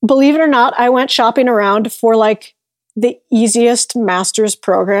believe it or not, I went shopping around for like the easiest master's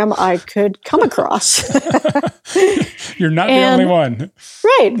program I could come across. You're not the only one.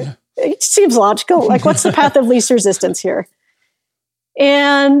 Right. It seems logical. Like, what's the path of least resistance here?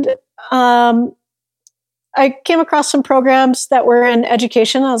 And I came across some programs that were in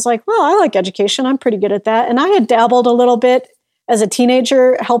education. I was like, well, I like education. I'm pretty good at that. And I had dabbled a little bit as a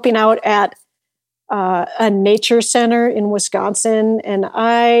teenager helping out at a nature center in Wisconsin. And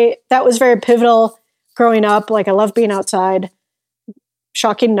that was very pivotal growing up. Like, I love being outside.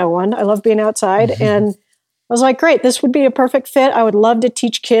 Shocking no one. I love being outside. Mm-hmm. And I was like, great, this would be a perfect fit. I would love to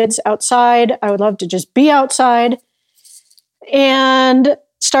teach kids outside. I would love to just be outside. And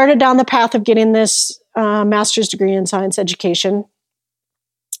started down the path of getting this master's degree in science education.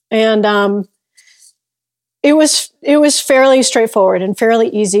 And it was fairly straightforward and fairly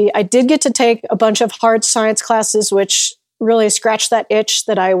easy. I did get to take a bunch of hard science classes, which really scratched that itch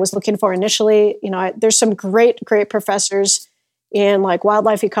that I was looking for initially. There's some great professors in like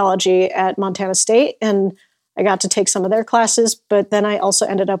wildlife ecology at Montana State, and I got to take some of their classes, but then I also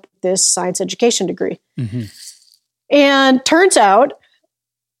ended up with this science education degree. Mm-hmm. And turns out,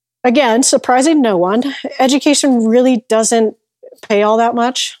 again, surprising no one, education really doesn't pay all that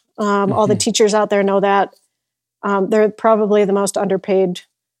much. Mm-hmm. All the teachers out there know that. They're probably the most underpaid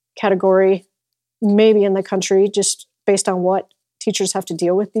category, maybe in the country, just based on what teachers have to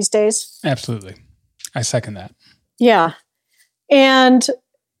deal with these days. Absolutely. I second that. Yeah. And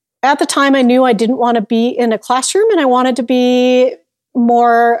at the time, I knew I didn't want to be in a classroom, and I wanted to be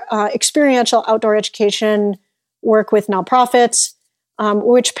more experiential outdoor education, work with nonprofits,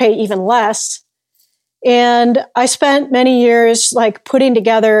 which pay even less. And I spent many years like stringing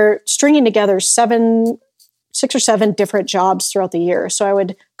together 6 or 7 different jobs throughout the year. So I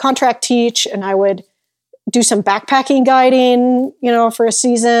would contract teach, and I would do some backpacking guiding, for a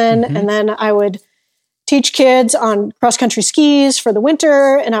season. Mm-hmm. And then I would teach kids on cross-country skis for the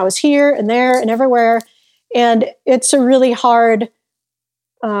winter. And I was here and there and everywhere. And it's a really hard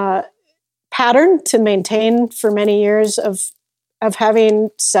pattern to maintain for many years of having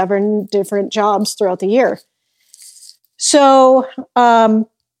 7 different jobs throughout the year. So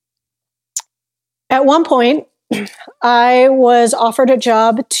at one point, I was offered a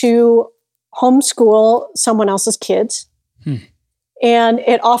job to homeschool someone else's kids. And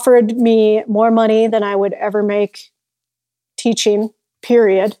it offered me more money than I would ever make teaching,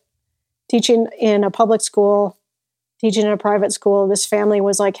 period. Teaching in a public school, teaching in a private school. This family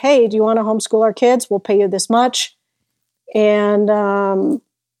was like, hey, do you want to homeschool our kids? We'll pay you this much. And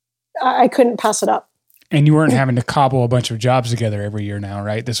I couldn't pass it up. And you weren't having to cobble a bunch of jobs together every year now,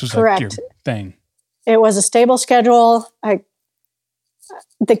 right? This was correct. Like your thing. It was a stable schedule.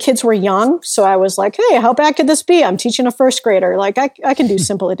 The kids were young, so I was like, hey, how bad could this be? I'm teaching a first grader. Like, I can do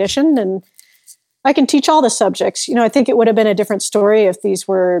simple addition, and I can teach all the subjects. I think it would have been a different story if these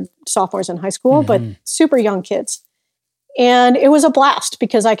were sophomores in high school, but super young kids. And it was a blast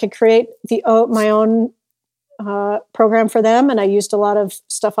because I could create my own program for them. And I used a lot of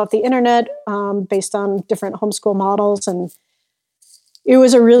stuff off the internet based on different homeschool models. And it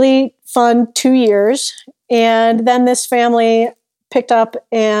was a really fun 2 years. And then this family picked up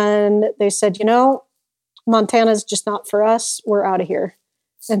and they said, Montana's just not for us. We're out of here.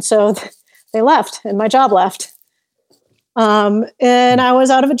 And so they left, and my job left. And I was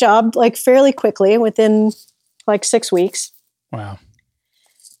out of a job like fairly quickly, within like 6 weeks. Wow.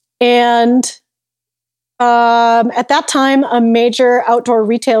 And at that time, a major outdoor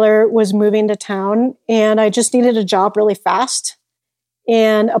retailer was moving to town, and I just needed a job really fast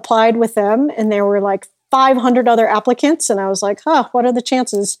and applied with them. And there were like 500 other applicants. And I was like, what are the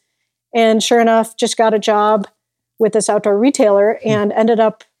chances? And sure enough, just got a job with this outdoor retailer and ended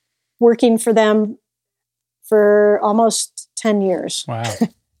up working for them for almost 10 years. Wow.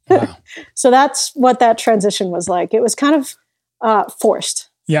 Wow. So that's what that transition was like. It was kind of forced.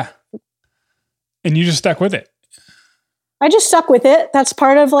 Yeah. And you just stuck with it. I just stuck with it. That's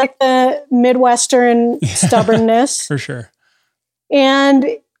part of like the Midwestern stubbornness. For sure. And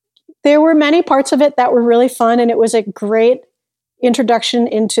there were many parts of it that were really fun. And it was a great introduction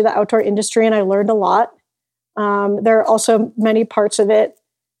into the outdoor industry. And I learned a lot. There are also many parts of it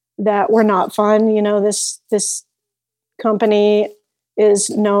that were not fun. You know, this company is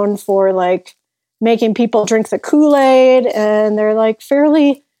known for like making people drink the Kool-Aid, and they're like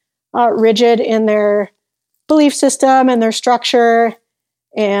fairly rigid in their belief system and their structure.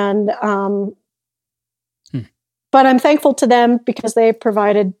 And, but I'm thankful to them because they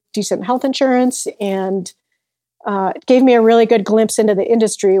provided decent health insurance and gave me a really good glimpse into the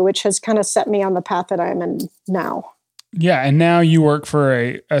industry, which has kind of set me on the path that I'm in now. Yeah. And now you work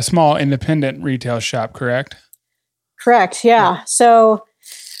for a small independent retail shop, correct? Correct. Yeah. So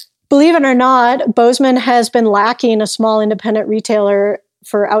believe it or not, Bozeman has been lacking a small independent retailer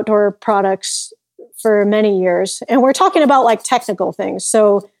for outdoor products for many years. And we're talking about like technical things.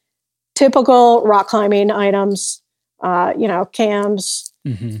 So typical rock climbing items, cams,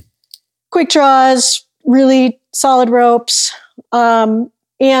 quick draws, really solid ropes.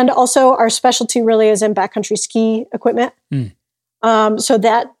 And also our specialty really is in backcountry ski equipment. So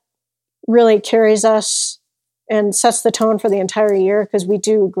that really carries us and sets the tone for the entire year because we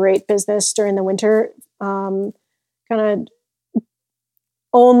do great business during the winter, kind of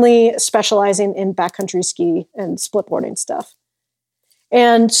only specializing in backcountry ski and splitboarding stuff.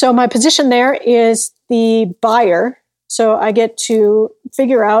 And so my position there is the buyer. So I get to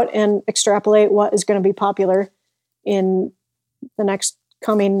figure out and extrapolate what is going to be popular in the next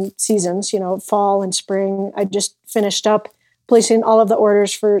coming seasons, fall and spring. I just finished up placing all of the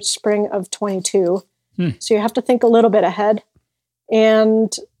orders for spring of 22. So you have to think a little bit ahead.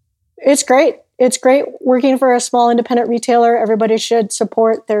 And it's great. It's great working for a small independent retailer. Everybody should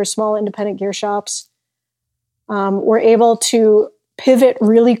support their small independent gear shops. We're able to pivot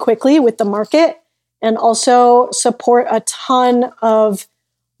really quickly with the market and also support a ton of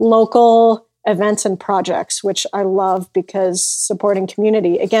local events and projects, which I love because supporting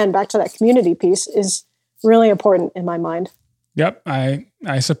community, again, back to that community piece, is really important in my mind. Yep.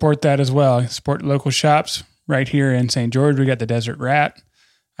 I support that as well. I support local shops right here in St. George. We got the Desert Rat.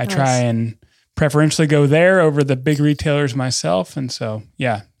 I try and preferentially go there over the big retailers myself. And so,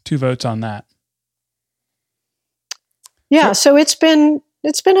 2 votes on that. Yeah. So it's been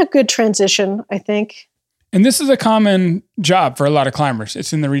a good transition, I think. And this is a common job for a lot of climbers.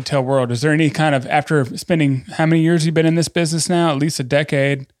 It's in the retail world. Is there any kind of, after spending, how many years you've been in this business now? At least a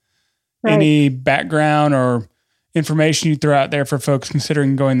decade. Right. Any background or information you throw out there for folks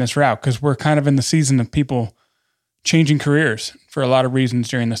considering going this route? Because we're kind of in the season of people changing careers for a lot of reasons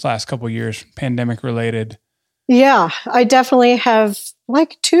during this last couple of years, pandemic related. Yeah, I definitely have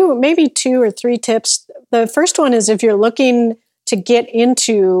like 2 or 3 tips. The first one is if you're looking to get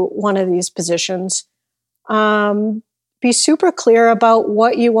into one of these positions, be super clear about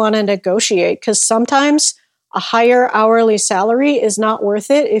what you want to negotiate, because sometimes a higher hourly salary is not worth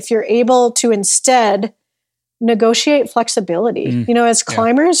it if you're able to instead negotiate flexibility. As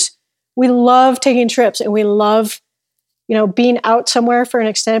climbers, we love taking trips and we love, being out somewhere for an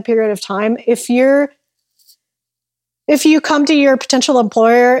extended period of time. If you come to your potential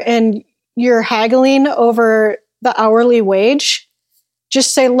employer and you're haggling over the hourly wage,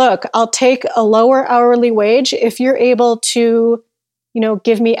 just say, look, I'll take a lower hourly wage if you're able to,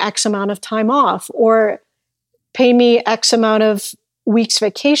 give me X amount of time off or pay me X amount of weeks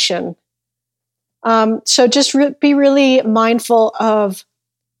vacation. So just be really mindful of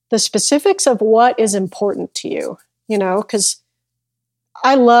the specifics of what is important to you, because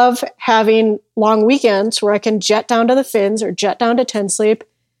I love having long weekends where I can jet down to the Fins or jet down to Ten Sleep,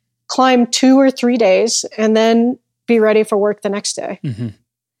 climb 2 or 3 days, and then be ready for work the next day. Mm-hmm.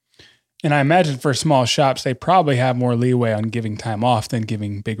 And I imagine for small shops, they probably have more leeway on giving time off than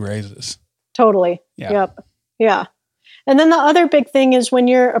giving big raises. Totally. Yeah. Yep. Yeah. And then the other big thing is when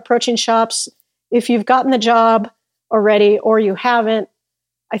you're approaching shops, if you've gotten the job already or you haven't,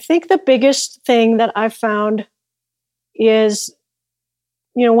 I think the biggest thing that I've found is,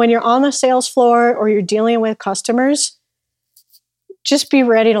 when you're on the sales floor or you're dealing with customers, just be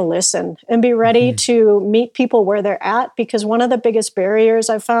ready to listen and be ready to meet people where they're at. Because one of the biggest barriers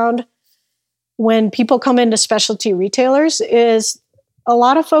I've found when people come into specialty retailers is a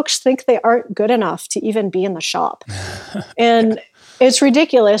lot of folks think they aren't good enough to even be in the shop. And it's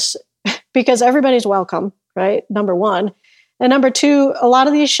ridiculous because everybody's welcome, right? Number one. And number two, a lot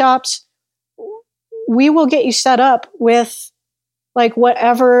of these shops, we will get you set up with like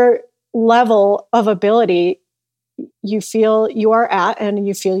whatever level of ability you feel you are at and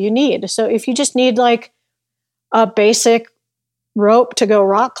you feel you need. So if you just need like a basic rope to go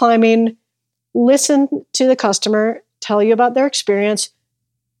rock climbing, listen to the customer, tell you about their experience.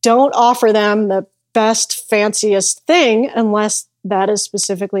 Don't offer them the best, fanciest thing unless that is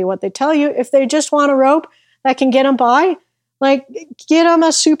specifically what they tell you. If they just want a rope that can get them by, like get them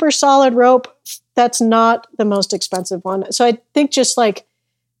a super solid rope that's not the most expensive one. So I think just like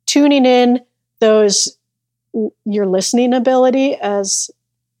tuning in your listening ability as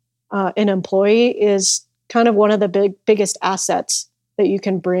an employee is kind of one of the biggest assets that you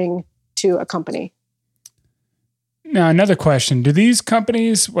can bring to a company. Now, another question. Do these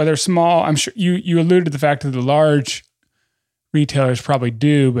companies, whether small, I'm sure you alluded to the fact that the large retailers probably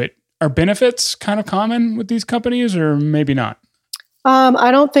do, but are benefits kind of common with these companies or maybe not?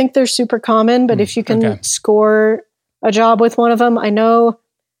 I don't think they're super common, but if you can score a job with one of them,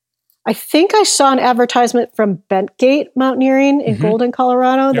 I think I saw an advertisement from Bentgate Mountaineering in Golden,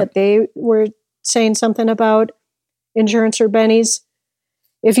 Colorado, that they were saying something about insurance or bennies.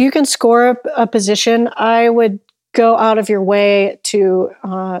 If you can score a position, I would go out of your way to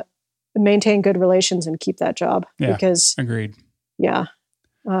maintain good relations and keep that job. Yeah, because agreed. Yeah,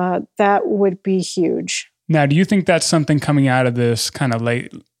 that would be huge. Now, do you think that's something coming out of this kind of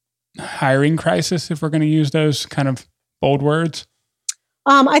late hiring crisis, if we're going to use those kind of bold words?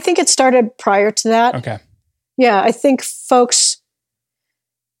 I think it started prior to that. Okay. Yeah, I think folks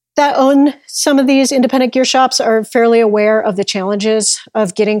that own some of these independent gear shops are fairly aware of the challenges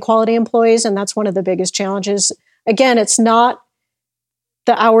of getting quality employees, and that's one of the biggest challenges. Again, it's not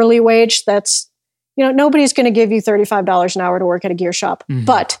the hourly wage. That's, nobody's going to give you $35 an hour to work at a gear shop.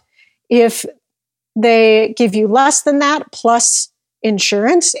 But if they give you less than that, plus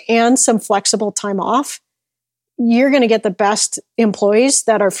insurance and some flexible time off, you're going to get the best employees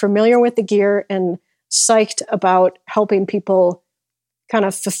that are familiar with the gear and psyched about helping people kind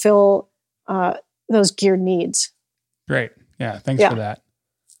of fulfill those gear needs. Great. Yeah. Thanks for that.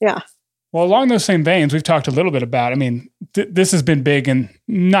 Yeah. Well, along those same veins, we've talked a little bit about, this has been big and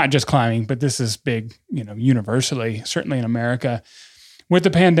not just climbing, but this is big, universally, certainly in America. With the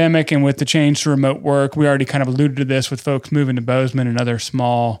pandemic and with the change to remote work, we already kind of alluded to this with folks moving to Bozeman and other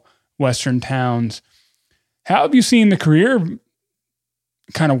small Western towns. How have you seen the career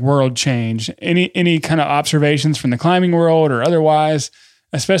kind of world change? Any kind of observations from the climbing world or otherwise,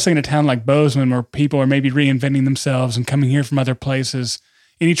 especially in a town like Bozeman where people are maybe reinventing themselves and coming here from other places?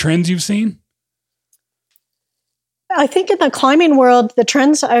 Any trends you've seen? I think in the climbing world, the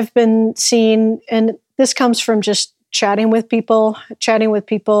trends I've been seeing, and this comes from just chatting with people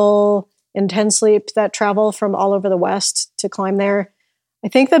intensely that travel from all over the West to climb there. I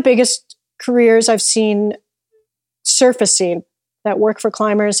think the biggest careers I've seen surfacing that work for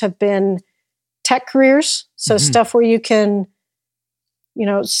climbers have been tech careers. So stuff where you can,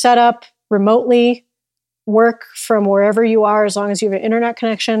 set up remotely, work from wherever you are as long as you have an internet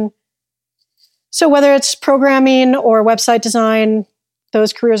connection. So whether it's programming or website design,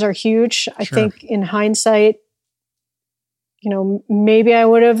 those careers are huge. I think in hindsight, maybe I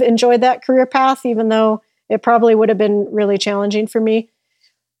would have enjoyed that career path, even though it probably would have been really challenging for me.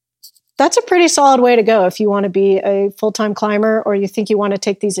 That's a pretty solid way to go if you want to be a full-time climber or you think you want to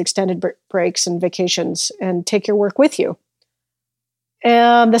take these extended breaks and vacations and take your work with you.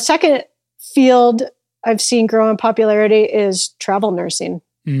 And the second field I've seen grow in popularity is travel nursing.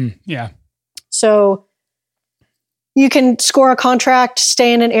 Yeah. So you can score a contract,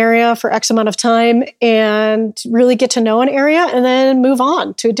 stay in an area for X amount of time and really get to know an area and then move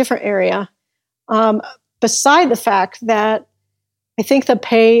on to a different area. Beside the fact that I think the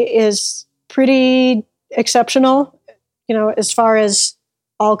pay is pretty exceptional, as far as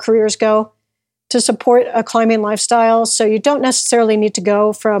all careers go, to support a climbing lifestyle. So you don't necessarily need to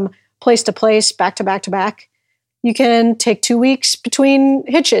go from place to place, back to back to back. You can take 2 weeks between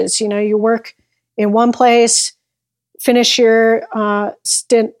hitches. You work in one place, finish your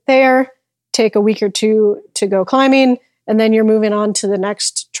stint there, take a week or two to go climbing, and then you're moving on to the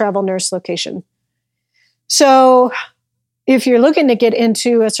next travel nurse location. So if you're looking to get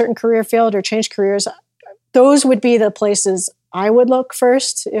into a certain career field or change careers, those would be the places I would look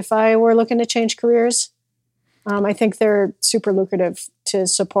first if I were looking to change careers. I think they're super lucrative to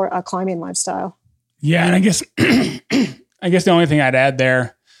support a climbing lifestyle. Yeah, and I guess the only thing I'd add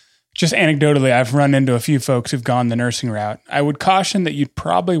there, just anecdotally, I've run into a few folks who've gone the nursing route. I would caution that you'd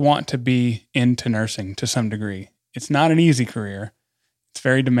probably want to be into nursing to some degree. It's not an easy career. It's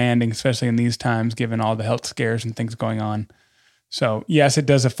very demanding, especially in these times, given all the health scares and things going on. So yes, it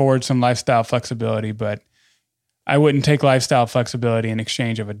does afford some lifestyle flexibility, but I wouldn't take lifestyle flexibility in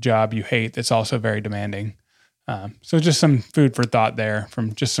exchange of a job you hate that's also very demanding. So just some food for thought there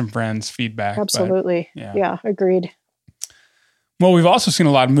from just some friends' feedback. Absolutely. But, yeah, agreed. Well, we've also seen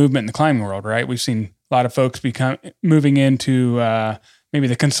a lot of movement in the climbing world, right? We've seen a lot of folks moving into maybe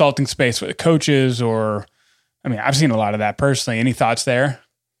the consulting space with the coaches, or, I mean, I've seen a lot of that personally. Any thoughts there?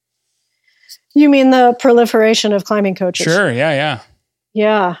 You mean the proliferation of climbing coaches? Sure. Yeah.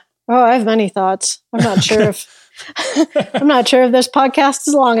 Yeah. Oh, I have many thoughts. I'm not sure if this podcast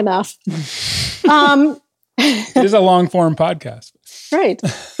is long enough. It is a long form podcast. Right.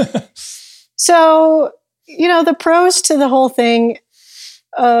 So, the pros to the whole thing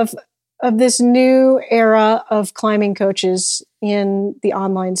of this new era of climbing coaches in the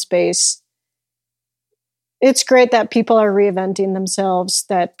online space, it's great that people are reinventing themselves,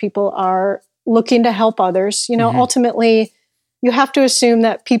 that people are looking to help others. Ultimately, you have to assume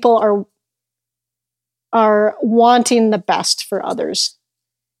that people are wanting the best for others.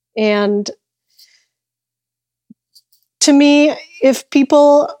 And to me, if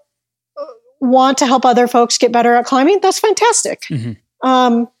people want to help other folks get better at climbing, that's fantastic.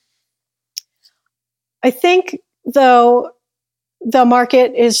 Mm-hmm. I think, though, the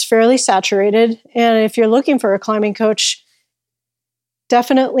market is fairly saturated. And if you're looking for a climbing coach,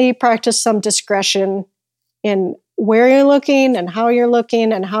 definitely practice some discretion in where you're looking and how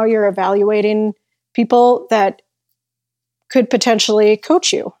you're evaluating people that could potentially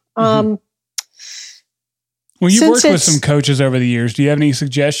coach you. Mm-hmm. Well, you've worked with some coaches over the years. Do you have any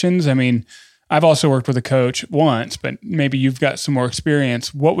suggestions? I mean, I've also worked with a coach once, but maybe you've got some more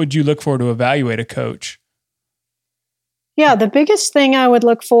experience. What would you look for to evaluate a coach? Yeah, the biggest thing I would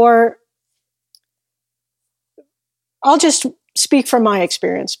look for, I'll just speak from my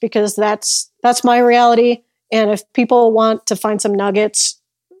experience because that's my reality. And if people want to find some nuggets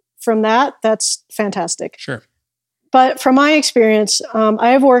from that, that's fantastic. Sure. But from my experience, I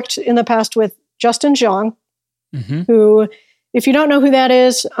have worked in the past with Justin Zhang, mm-hmm. who, if you don't know who that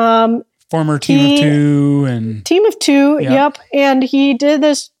is, former Team of Two and Team of Two, yep. And he did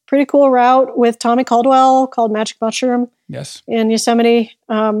this pretty cool route with Tommy Caldwell called Magic Mushroom. Yes. In Yosemite.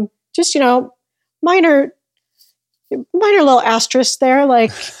 Just, minor little asterisk there,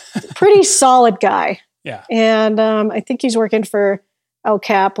 like pretty solid guy. Yeah. And I think he's working for El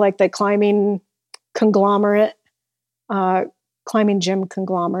Cap, like the climbing conglomerate, climbing gym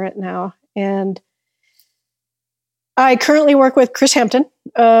conglomerate now. And I currently work with Chris Hampton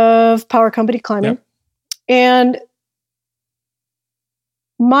of Power Company Climbing. Yep. And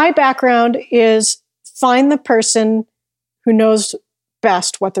my background is find the person who knows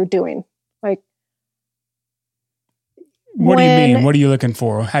best what they're doing. Like, what do you mean? What are you looking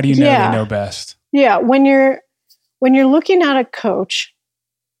for? How do you know they know best? Yeah. When you're looking at a coach,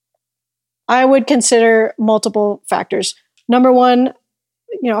 I would consider multiple factors. Number one,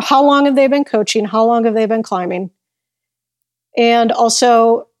 how long have they been coaching? How long have they been climbing? And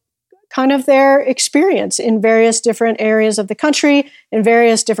also kind of their experience in various different areas of the country, in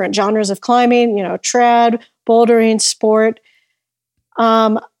various different genres of climbing, trad, bouldering, sport.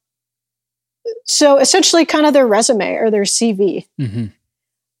 So essentially kind of their resume or their CV. Mm-hmm.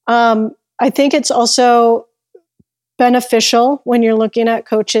 I think it's also beneficial when you're looking at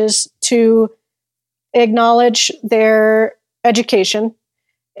coaches to acknowledge their education.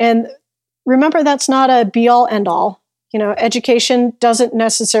 And remember, that's not a be-all, end-all. Education doesn't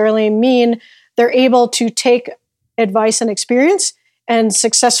necessarily mean they're able to take advice and experience and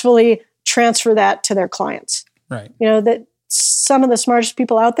successfully transfer that to their clients. Right. That some of the smartest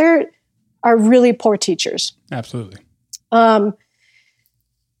people out there are really poor teachers. Absolutely.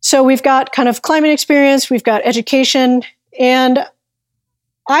 So we've got kind of climbing experience, we've got education, and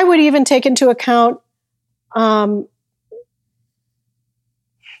I would even take into account, to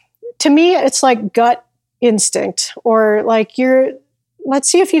me, it's like gut instinct, or like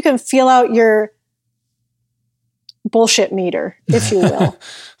let's see if you can feel out your bullshit meter, if you will.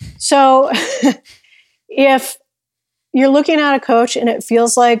 So if you're looking at a coach and it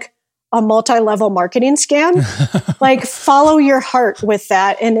feels like a multi-level marketing scam, like follow your heart with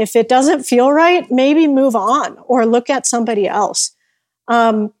that. And if it doesn't feel right, maybe move on or look at somebody else.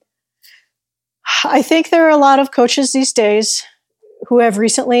 I think there are a lot of coaches these days who have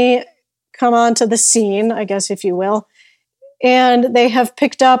recently come onto the scene, I guess, if you will, and they have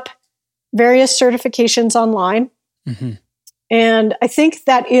picked up various certifications online. Mm-hmm. And I think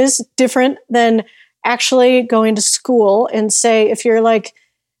that is different than actually going to school and say, if you're like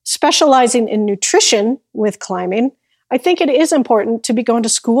specializing in nutrition with climbing, I think it is important to be going to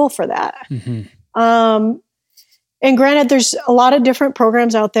school for that. Mm-hmm. And granted, there's a lot of different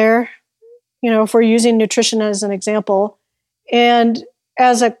programs out there, if we're using nutrition as an example. And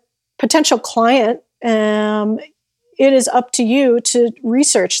as a potential client, it is up to you to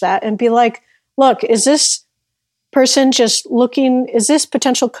research that and be like, look, is this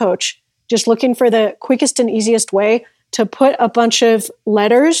potential coach just looking for the quickest and easiest way to put a bunch of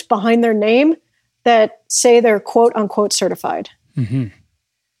letters behind their name that say they're quote unquote certified? Mm-hmm.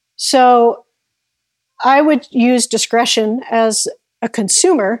 So I would use discretion as a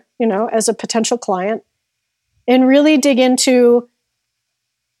consumer, as a potential client, and really dig into,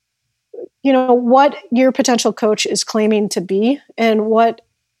 what your potential coach is claiming to be and what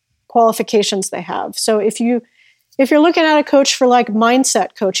qualifications they have. So if you're looking at a coach for like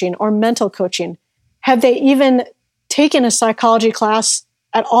mindset coaching or mental coaching, have they even taken a psychology class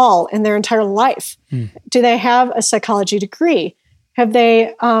at all in their entire life? Do they have a psychology degree? Have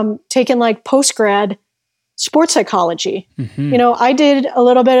they taken like post-grad sports psychology? Mm-hmm. I did a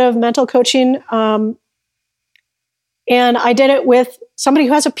little bit of mental coaching, and I did it with somebody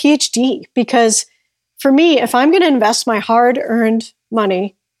who has a PhD, because for me, if I'm going to invest my hard-earned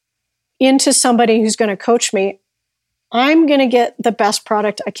money into somebody who's going to coach me, I'm going to get the best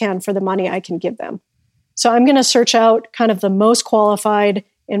product I can for the money I can give them. So I'm going to search out kind of the most qualified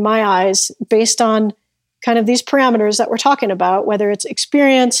in my eyes based on kind of these parameters that we're talking about, whether it's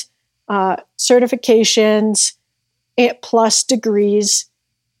experience, certifications, plus degrees,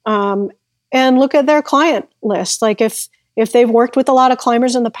 and look at their client list. Like if they've worked with a lot of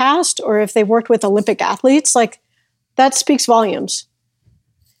climbers in the past, or if they've worked with Olympic athletes, like that speaks volumes.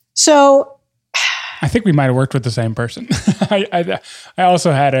 So I think we might have worked with the same person. I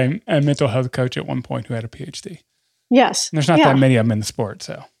also had a mental health coach at one point who had a PhD. Yes. And there's not that many of them in the sport.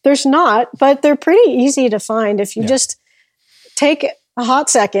 So there's not, but they're pretty easy to find if you just take a hot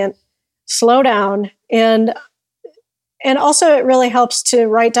second, slow down, and also it really helps to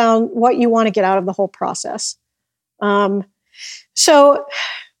write down what you want to get out of the whole process. So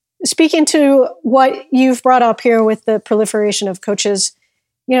speaking to what you've brought up here with the proliferation of coaches,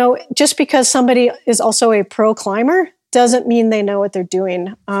 just because somebody is also a pro climber doesn't mean they know what they're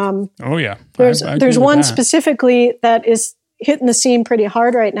doing. Oh yeah. There's one specifically that is hitting the scene pretty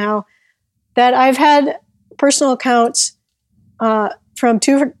hard right now that I've had personal accounts from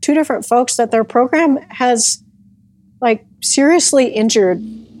two different folks that their program has like seriously injured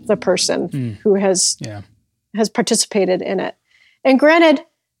the person who has participated in it. And granted,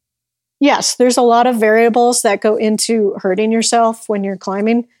 yes, there's a lot of variables that go into hurting yourself when you're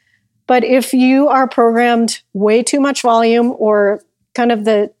climbing. But if you are programmed way too much volume or kind of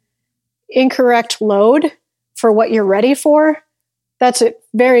the incorrect load for what you're ready for, that's a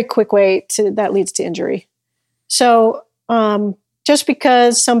very quick way that leads to injury. So just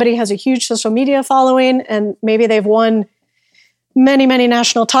because somebody has a huge social media following and maybe they've won many, many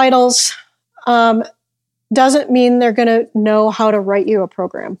national titles, doesn't mean they're going to know how to write you a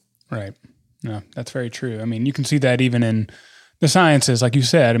program. Right. No, that's very true. I mean, you can see that even in the sciences, like you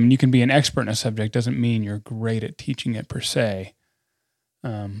said. I mean, you can be an expert in a subject, doesn't mean you're great at teaching it per se.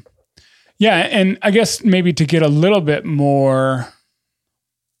 And I guess maybe to get a little bit more,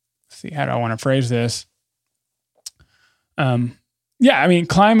 let's see, how do I want to phrase this? I mean,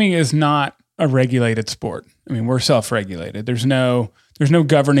 climbing is not a regulated sport. I mean, we're self-regulated. There's no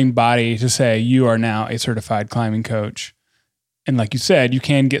governing body to say you are now a certified climbing coach. And like you said, you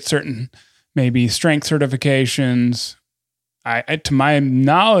can get certain maybe strength certifications. To my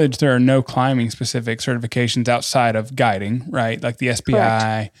knowledge, there are no climbing specific certifications outside of guiding, right? Like the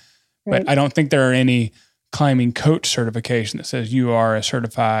SBI. Correct. But I don't think there are any climbing coach certification that says you are a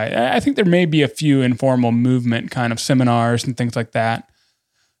certified. I think there may be a few informal movement kind of seminars and things like that.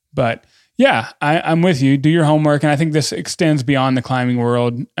 But yeah, I'm with you. Do your homework. And I think this extends beyond the climbing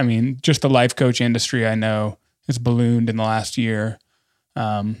world. I mean, just the life coach industry, I know, has ballooned in the last year.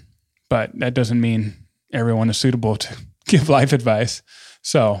 But that doesn't mean everyone is suitable to give life advice.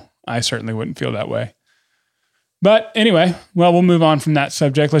 So I certainly wouldn't feel that way. But anyway, well, we'll move on from that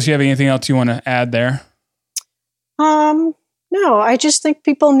subject. Unless you have anything else you want to add there. No, I just think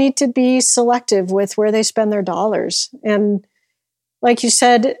people need to be selective with where they spend their dollars. And like you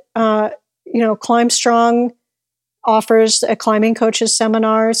said, Climb Strong offers a climbing coaches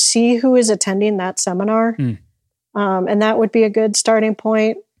seminar, see who is attending that seminar. And that would be a good starting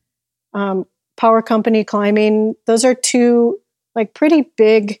point. Power Company Climbing, those are two like pretty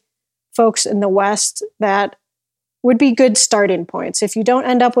big folks in the West that would be good starting points. If you don't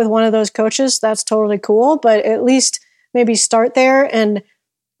end up with one of those coaches, that's totally cool, but at least maybe start there and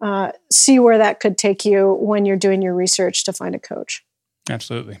see where that could take you when you're doing your research to find a coach.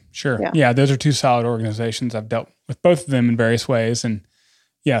 Absolutely. Sure. Yeah, those are two solid organizations. I've dealt with both of them in various ways. And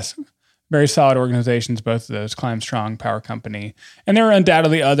yes, very solid organizations, both of those, Climb Strong, Power Company. And there are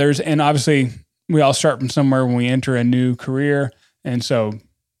undoubtedly others. And obviously, we all start from somewhere when we enter a new career. And so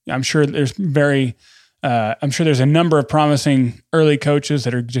I'm sure there's a number of promising early coaches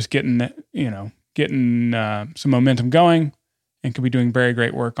that are just getting some momentum going and could be doing very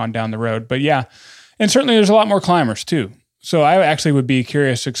great work on down the road. But yeah, and certainly there's a lot more climbers too. So I actually would be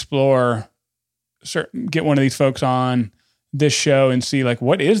curious to explore, get one of these folks on this show and see like,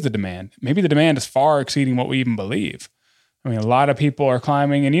 what is the demand? Maybe the demand is far exceeding what we even believe. I mean, a lot of people are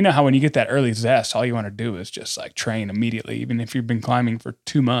climbing, and you know how when you get that early zest, all you want to do is just like train immediately, even if you've been climbing for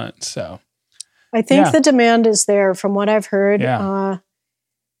 2 months. So I think the demand is there from what I've heard. The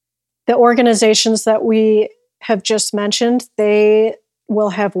organizations that we have just mentioned, they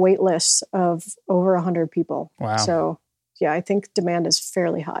will have wait lists of over 100 people. Wow. So yeah, I think demand is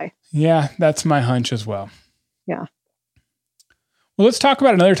fairly high. Yeah, that's my hunch as well. Yeah. Well, let's talk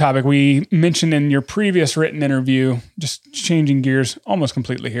about another topic we mentioned in your previous written interview, just changing gears almost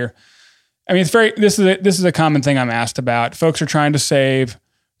completely here. I mean, this is a common thing I'm asked about. Folks are trying to save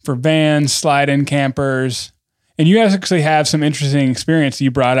for vans, slide-in campers, and you guys actually have some interesting experience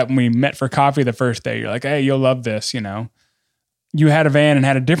you brought up when we met for coffee the first day. You're like, hey, you'll love this, you know. You had a van and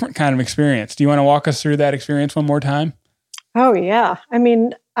had a different kind of experience. Do you want to walk us through that experience one more time? Oh, yeah. I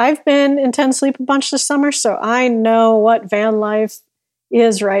mean, I've been in 10 Sleep a bunch this summer, so I know what van life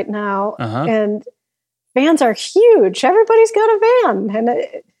is right now. And vans are huge. Everybody's got a van. And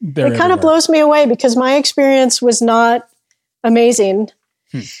it kind of blows me away because my experience was not amazing.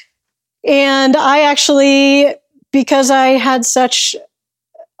 And I actually, because I had such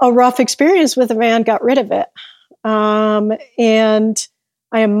a rough experience with a van, got rid of it. And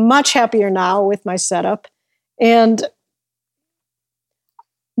I am much happier now with my setup. And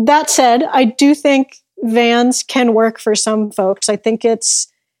that said, I do think vans can work for some folks. I think it's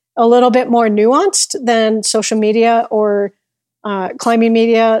a little bit more nuanced than social media or climbing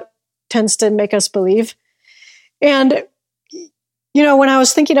media tends to make us believe. And, you know, when I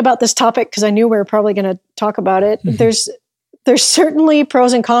was thinking about this topic, because I knew we were probably going to talk about it, there's certainly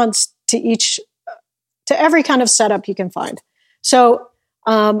pros and cons to every kind of setup you can find. So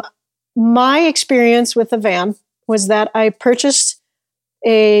my experience with the van was that I purchased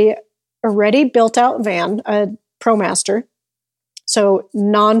a already built out van, a ProMaster. So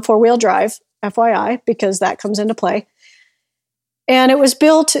non-4-wheel drive, FYI, because that comes into play. And it was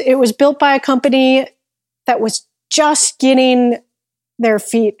built by a company that was just getting their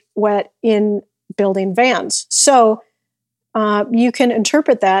feet wet in building vans. So you can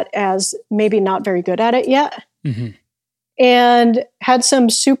interpret that as maybe not very good at it yet. And had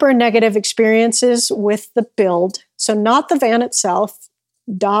some super negative experiences with the build. So not the van itself,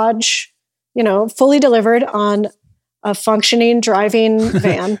 Dodge, you know, fully delivered on a functioning driving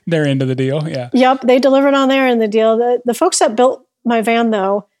van. They're into the deal, yeah. Yep, they delivered on there in the deal. The folks that built my van,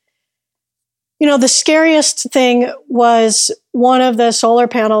 though, you know, the scariest thing was one of the solar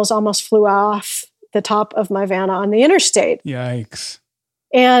panels almost flew off the top of my van on the interstate. Yikes.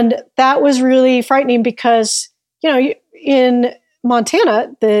 And that was really frightening because, you know, in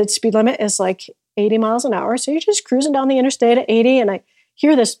Montana, the speed limit is like 80 miles an hour. So you're just cruising down the interstate at 80 and I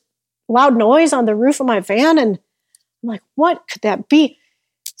hear this loud noise on the roof of my van and I'm like, what could that be?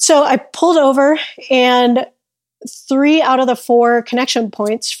 So I pulled over and 3 out of the 4 connection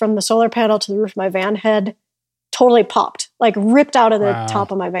points from the solar panel to the roof of my van had totally popped, like ripped out of the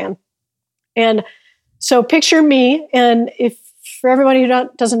top of my van. And so picture me, and if for everybody who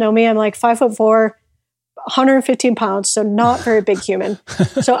doesn't know me, I'm like 5'4", 115 pounds, so not very big human.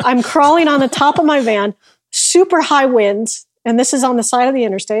 So I'm crawling on the top of my van, super high winds, and this is on the side of the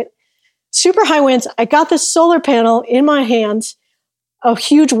interstate. Super high winds. I got this solar panel in my hands. A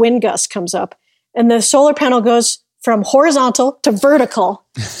huge wind gust comes up, and the solar panel goes from horizontal to vertical.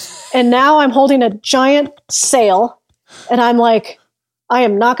 And now I'm holding a giant sail, and I'm like, I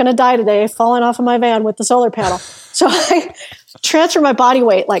am not going to die today falling off of my van with the solar panel. So I transfer my body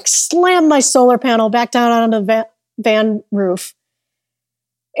weight, like slam my solar panel back down on the van roof.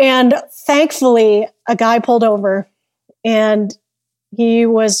 And thankfully, a guy pulled over, and he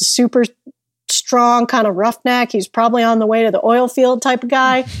was super strong, kind of roughneck. He's probably on the way to the oil field type of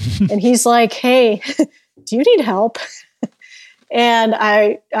guy. And he's like, hey, do you need help? And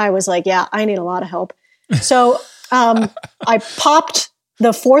I was like, yeah, I need a lot of help. So I popped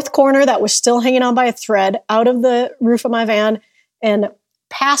the fourth corner that was still hanging on by a thread out of the roof of my van and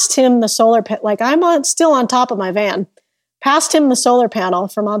passed him the solar panel. Like still on top of my van. Passed him the solar panel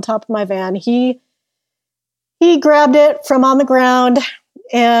from on top of my van. He grabbed it from on the ground,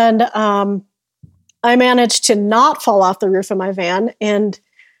 and I managed to not fall off the roof of my van and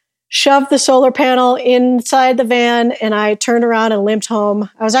shoved the solar panel inside the van, and I turned around and limped home.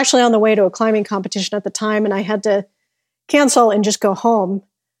 I was actually on the way to a climbing competition at the time, and I had to cancel and just go home.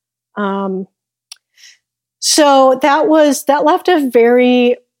 So that left a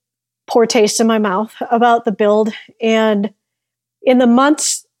very poor taste in my mouth about the build. And in the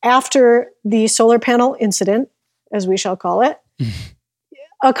months after the solar panel incident, as we shall call it,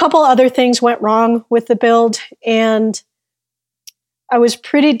 a couple other things went wrong with the build, and I was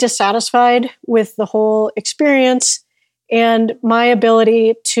pretty dissatisfied with the whole experience and my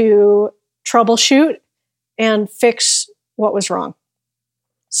ability to troubleshoot and fix what was wrong.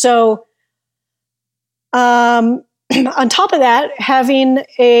 So, on top of that, having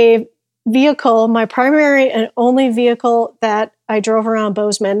a vehicle, my primary and only vehicle that I drove around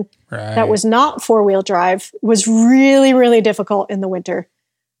Bozeman that was not four-wheel drive was really, really difficult in the winter.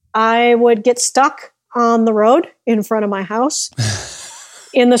 I would get stuck on the road in front of my house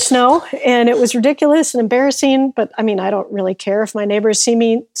in the snow, and it was ridiculous and embarrassing. But I mean, I don't really care if my neighbors see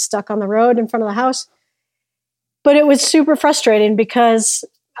me stuck on the road in front of the house. But it was super frustrating because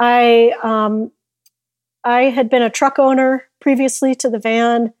I had been a truck owner previously to the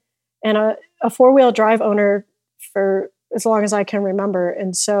van and a four-wheel drive owner for as long as I can remember.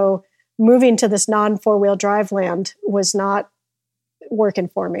 And so moving to this non-four-wheel drive land was not working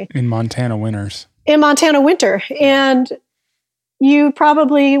for me. In Montana winters. In Montana winter. And you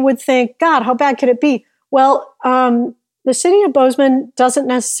probably would think, God, how bad could it be? Well, the city of Bozeman doesn't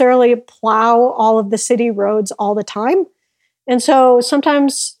necessarily plow all of the city roads all the time. And so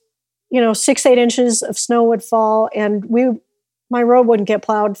sometimes, 6-8 inches of snow would fall, and my road wouldn't get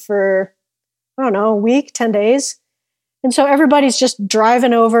plowed for, I don't know, a week, 10 days. And so everybody's just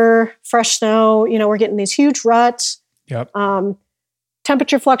driving over fresh snow. We're getting these huge ruts. Yep.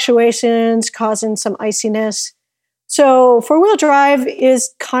 Temperature fluctuations causing some iciness. So four-wheel drive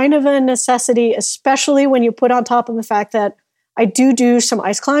is kind of a necessity, especially when you put on top of the fact that I do some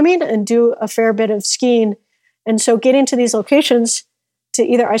ice climbing and do a fair bit of skiing. And so getting to these locations to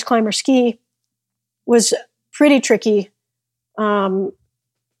either ice climb or ski was pretty tricky.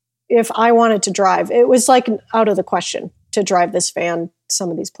 If I wanted to drive, it was like out of the question to drive this van some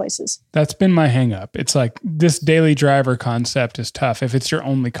of these places. That's been my hang up. It's like this daily driver concept is tough if it's your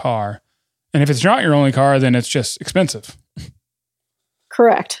only car. And if it's not your only car, then it's just expensive.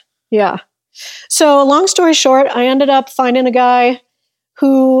 Correct. Yeah. So long story short, I ended up finding a guy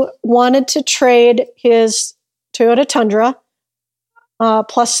who wanted to trade his Toyota Tundra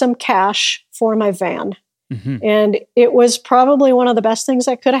plus some cash for my van. Mm-hmm. And it was probably one of the best things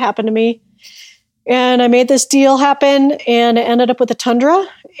that could have happened to me. And I made this deal happen, and I ended up with a Tundra.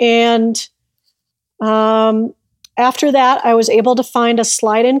 And after that, I was able to find a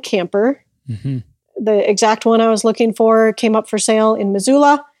slide-in camper. Mm-hmm. The exact one I was looking for came up for sale in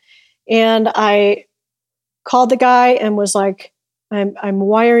Missoula. And I called the guy and was like, I'm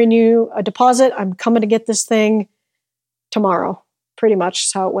wiring you a deposit. I'm coming to get this thing tomorrow. Pretty much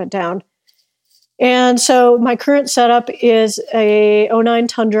is how it went down. And so my current setup is a 09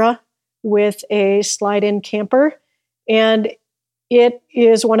 Tundra with a slide-in camper. And it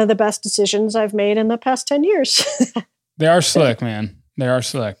is one of the best decisions I've made in the past 10 years. They are slick, man. They are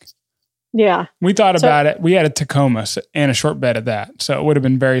slick. Yeah. We thought about it. We had a Tacoma and a short bed at that. So it would have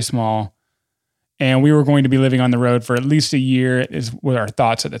been very small. And we were going to be living on the road for at least a year is what our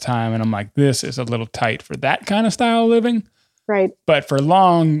thoughts at the time. And I'm like, this is a little tight for that kind of style of living. Right. But for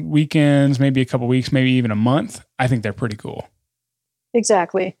long weekends, maybe a couple weeks, maybe even a month, I think they're pretty cool.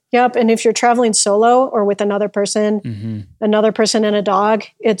 Exactly. Yep. And if you're traveling solo or with another person, another person and a dog,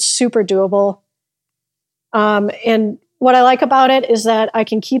 it's super doable. And what I like about it is that I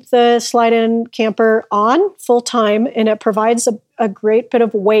can keep the slide-in camper on full time, and it provides a great bit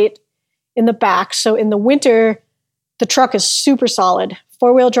of weight in the back. So in the winter, the truck is super solid.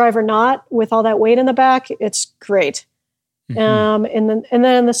 Four-wheel drive or not, with all that weight in the back, it's great. Mm-hmm. And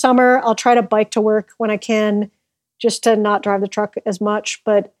then in the summer, I'll try to bike to work when I can, just to not drive the truck as much.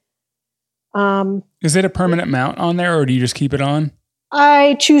 But is it a permanent mount on there, or do you just keep it on?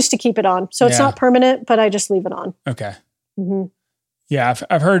 I choose to keep it on. So it's not permanent, but I just leave it on. Okay. Mm-hmm. Yeah,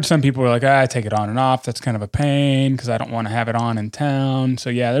 I've heard some people are like, I take it on and off. That's kind of a pain because I don't want to have it on in town. So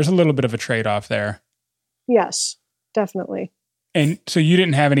yeah, there's a little bit of a trade-off there. Yes, definitely. And so you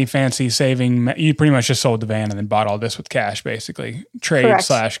didn't have any fancy saving. You pretty much just sold the van and then bought all this with cash, basically.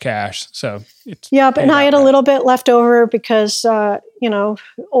 Trade/cash. So it's yeah, but I had a little bit left over because,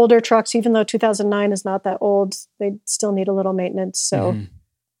 older trucks, even though 2009 is not that old, they still need a little maintenance. So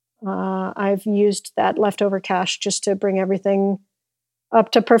I've used that leftover cash just to bring everything up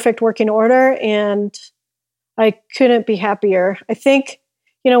to perfect working order. And I couldn't be happier. I think,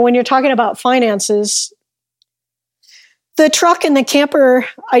 when you're talking about finances, the truck and the camper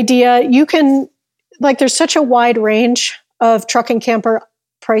idea, you can, there's such a wide range of truck and camper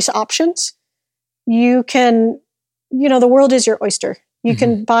price options. You can, the world is your oyster. You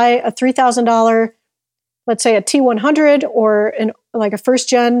can buy a $3,000, let's say a T100 or a first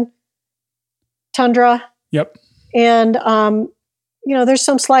gen Tundra. Yep. And, there's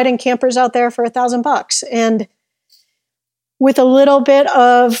some sliding campers out there for $1,000. And with a little bit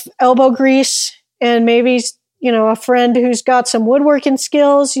of elbow grease and maybe a friend who's got some woodworking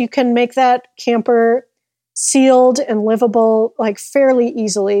skills, you can make that camper sealed and livable fairly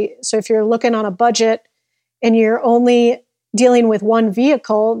easily. So if you're looking on a budget and you're only dealing with one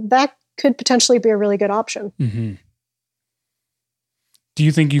vehicle, that could potentially be a really good option. Mm-hmm. Do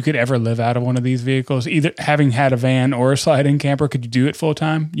you think you could ever live out of one of these vehicles? Either having had a van or a slide-in camper, could you do it full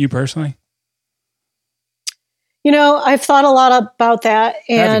time, you personally? I've thought a lot about that.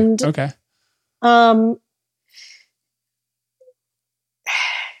 And okay. I'm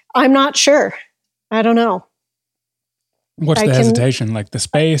not sure. I don't know. What's the hesitation? Like the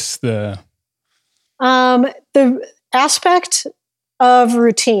space, the aspect of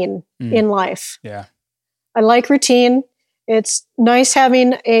routine in life. Yeah. I like routine. It's nice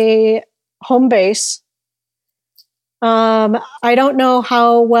having a home base. I don't know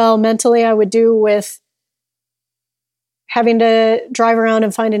how well mentally I would do with having to drive around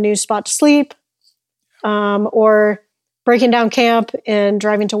and find a new spot to sleep, or breaking down camp and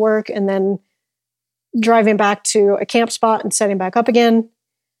driving to work and then driving back to a camp spot and setting back up again.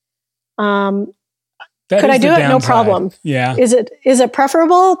 Could I do it? No problem. Yeah. Is it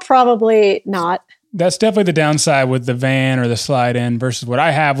preferable? Probably not. That's definitely the downside with the van or the slide in versus what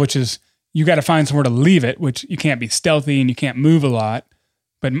I have, which is you got to find somewhere to leave it, which you can't be stealthy and you can't move a lot.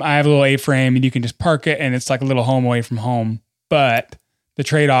 But I have a little A-frame and you can just park it and it's like a little home away from home. But the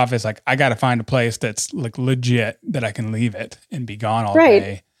trade-off is I got to find a place that's legit that I can leave it and be gone all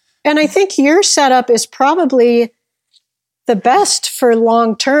day. And I think your setup is probably the best for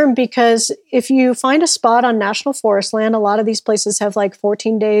long-term because if you find a spot on national forest land, a lot of these places have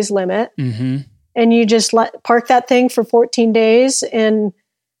 14 days limit. Mm-hmm. And you just park that thing for 14 days and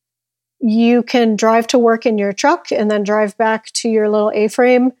you can drive to work in your truck and then drive back to your little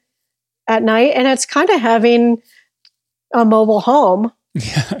A-frame at night. And it's kind of having a mobile home.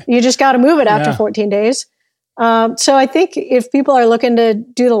 Yeah. You just got to move it after 14 days. So I think if people are looking to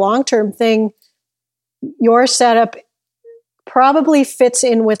do the long-term thing, your setup probably fits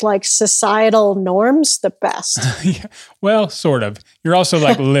in with societal norms the best. Yeah. Well, sort of. You're also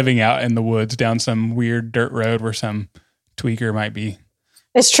living out in the woods down some weird dirt road where some tweaker might be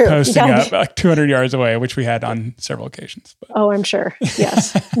It's true. Posting up like 200 yards away, which we had on several occasions. But. Oh, I'm sure.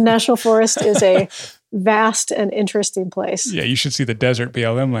 Yes. National Forest is a vast and interesting place. Yeah, you should see the desert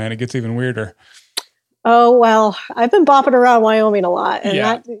BLM land. It gets even weirder. Oh, well, I've been bopping around Wyoming a lot. And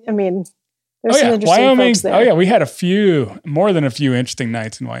there's some interesting folks there. Oh, yeah. We had more than a few interesting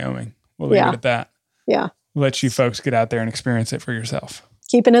nights in Wyoming. We'll leave it at that. Yeah. We'll let you folks get out there and experience it for yourself.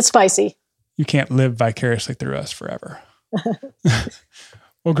 Keeping it spicy. You can't live vicariously through us forever.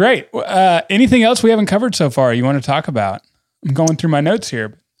 Well, great. Anything else we haven't covered so far you want to talk about? I'm going through my notes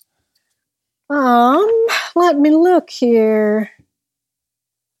here. Let me look here.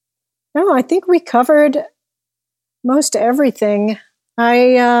 No, I think we covered most everything.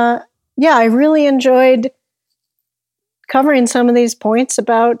 I really enjoyed covering some of these points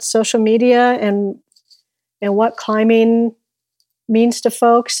about social media and what climbing means to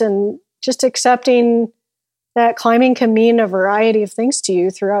folks, and just accepting that climbing can mean a variety of things to you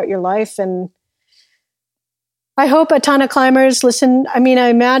throughout your life. And I hope a ton of climbers listen. I mean, I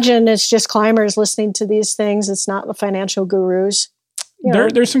imagine it's just climbers listening to these things. It's not the financial gurus.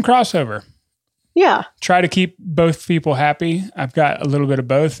 There's some crossover. Yeah. Try to keep both people happy. I've got a little bit of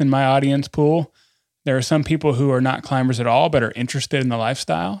both in my audience pool. There are some people who are not climbers at all, but are interested in the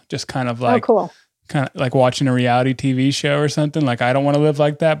lifestyle. Just kind of like, cool. Kind of like watching a reality TV show or something. Like, I don't want to live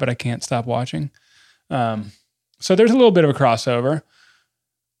like that, but I can't stop watching. So there's a little bit of a crossover.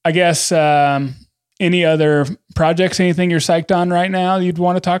 I guess any other projects, anything you're psyched on right now you'd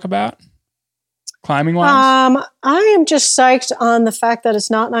want to talk about? Climbing wise? I am just psyched on the fact that it's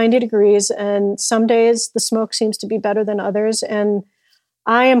not 90 degrees, and some days the smoke seems to be better than others. And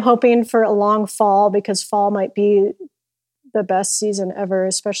I am hoping for a long fall, because fall might be the best season ever,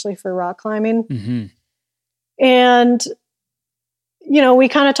 especially for rock climbing. Mm-hmm. And, we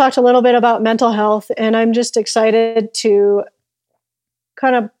kind of talked a little bit about mental health, and I'm just excited to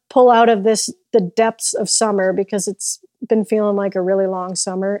kind of pull out of the depths of summer, because it's been feeling like a really long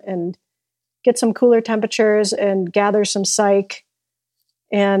summer, and get some cooler temperatures and gather some psych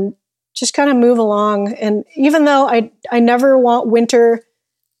and just kind of move along. And even though I never want winter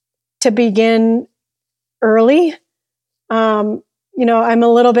to begin early, I'm a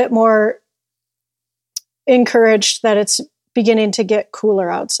little bit more encouraged that it's beginning to get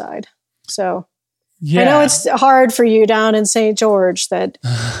cooler outside. So I know it's hard for you down in St. George that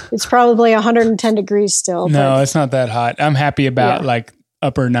it's probably 110 degrees still. No, it's not that hot. I'm happy about like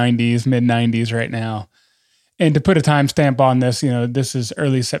upper 90s, mid 90s right now. And to put a timestamp on this, this is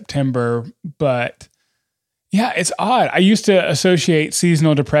early September, but yeah, it's odd. I used to associate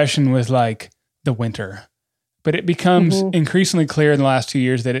seasonal depression with like the winter, but it becomes increasingly clear in the last 2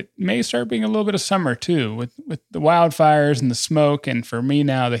 years that it may start being a little bit of summer too, with the wildfires and the smoke. And for me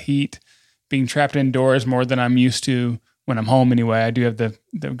now, the heat, being trapped indoors more than I'm used to when I'm home anyway. I do have the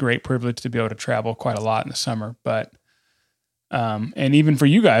great privilege to be able to travel quite a lot in the summer, but and even for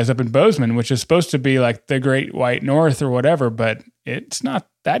you guys up in Bozeman, which is supposed to be like the great white north or whatever, but it's not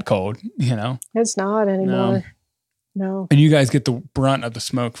that cold, It's not anymore. No. And you guys get the brunt of the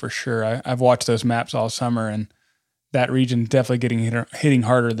smoke for sure. I've watched those maps all summer, and that region definitely hitting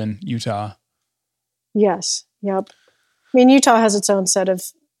harder than Utah. Yes. Yep. I mean, Utah has its own set of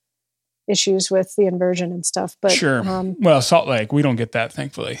issues with the inversion and stuff, but sure. Well, Salt Lake, we don't get that,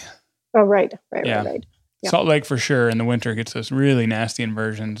 thankfully. Oh, right. Yep. Salt Lake for sure in the winter gets those really nasty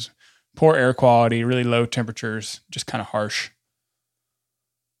inversions, poor air quality, really low temperatures, just kind of harsh.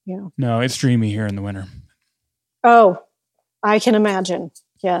 Yeah. No, it's dreamy here in the winter. Oh, I can imagine.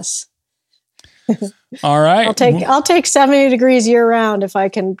 Yes. All right. I'll take 70 degrees year round if I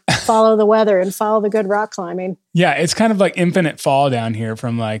can follow the weather and follow the good rock climbing. Yeah, it's kind of like infinite fall down here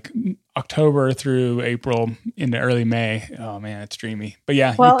from like October through April into early May. Oh man, it's dreamy. But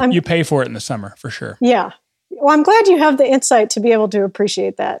yeah, you pay for it in the summer for sure. Yeah. Well, I'm glad you have the insight to be able to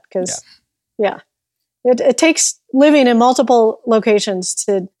appreciate that, because it takes living in multiple locations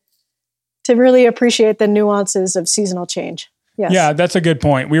to really appreciate the nuances of seasonal change. Yes. Yeah, that's a good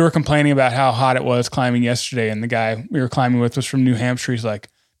point. We were complaining about how hot it was climbing yesterday, and the guy we were climbing with was from New Hampshire. He's like,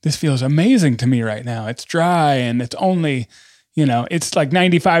 this feels amazing to me right now. It's dry, and it's only, it's like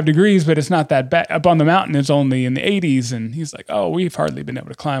 95 degrees, but it's not that bad. Up on the mountain, it's only in the 80s. And he's like, oh, we've hardly been able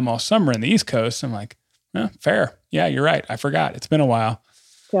to climb all summer in the East Coast. I'm like, fair. Yeah, you're right. I forgot. It's been a while.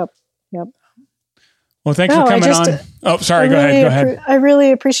 Yep. Well, thanks for coming on. Oh, sorry. Go ahead. I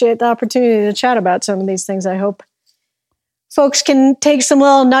really appreciate the opportunity to chat about some of these things. I hope folks can take some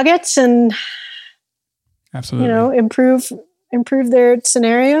little nuggets and, absolutely, improve their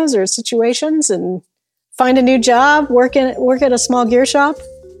scenarios or situations, and find a new job, work at a small gear shop.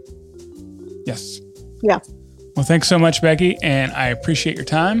 Yes. Yeah. Well, thanks so much, Becky. And I appreciate your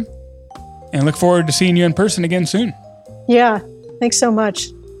time and look forward to seeing you in person again soon. Yeah. Thanks so much.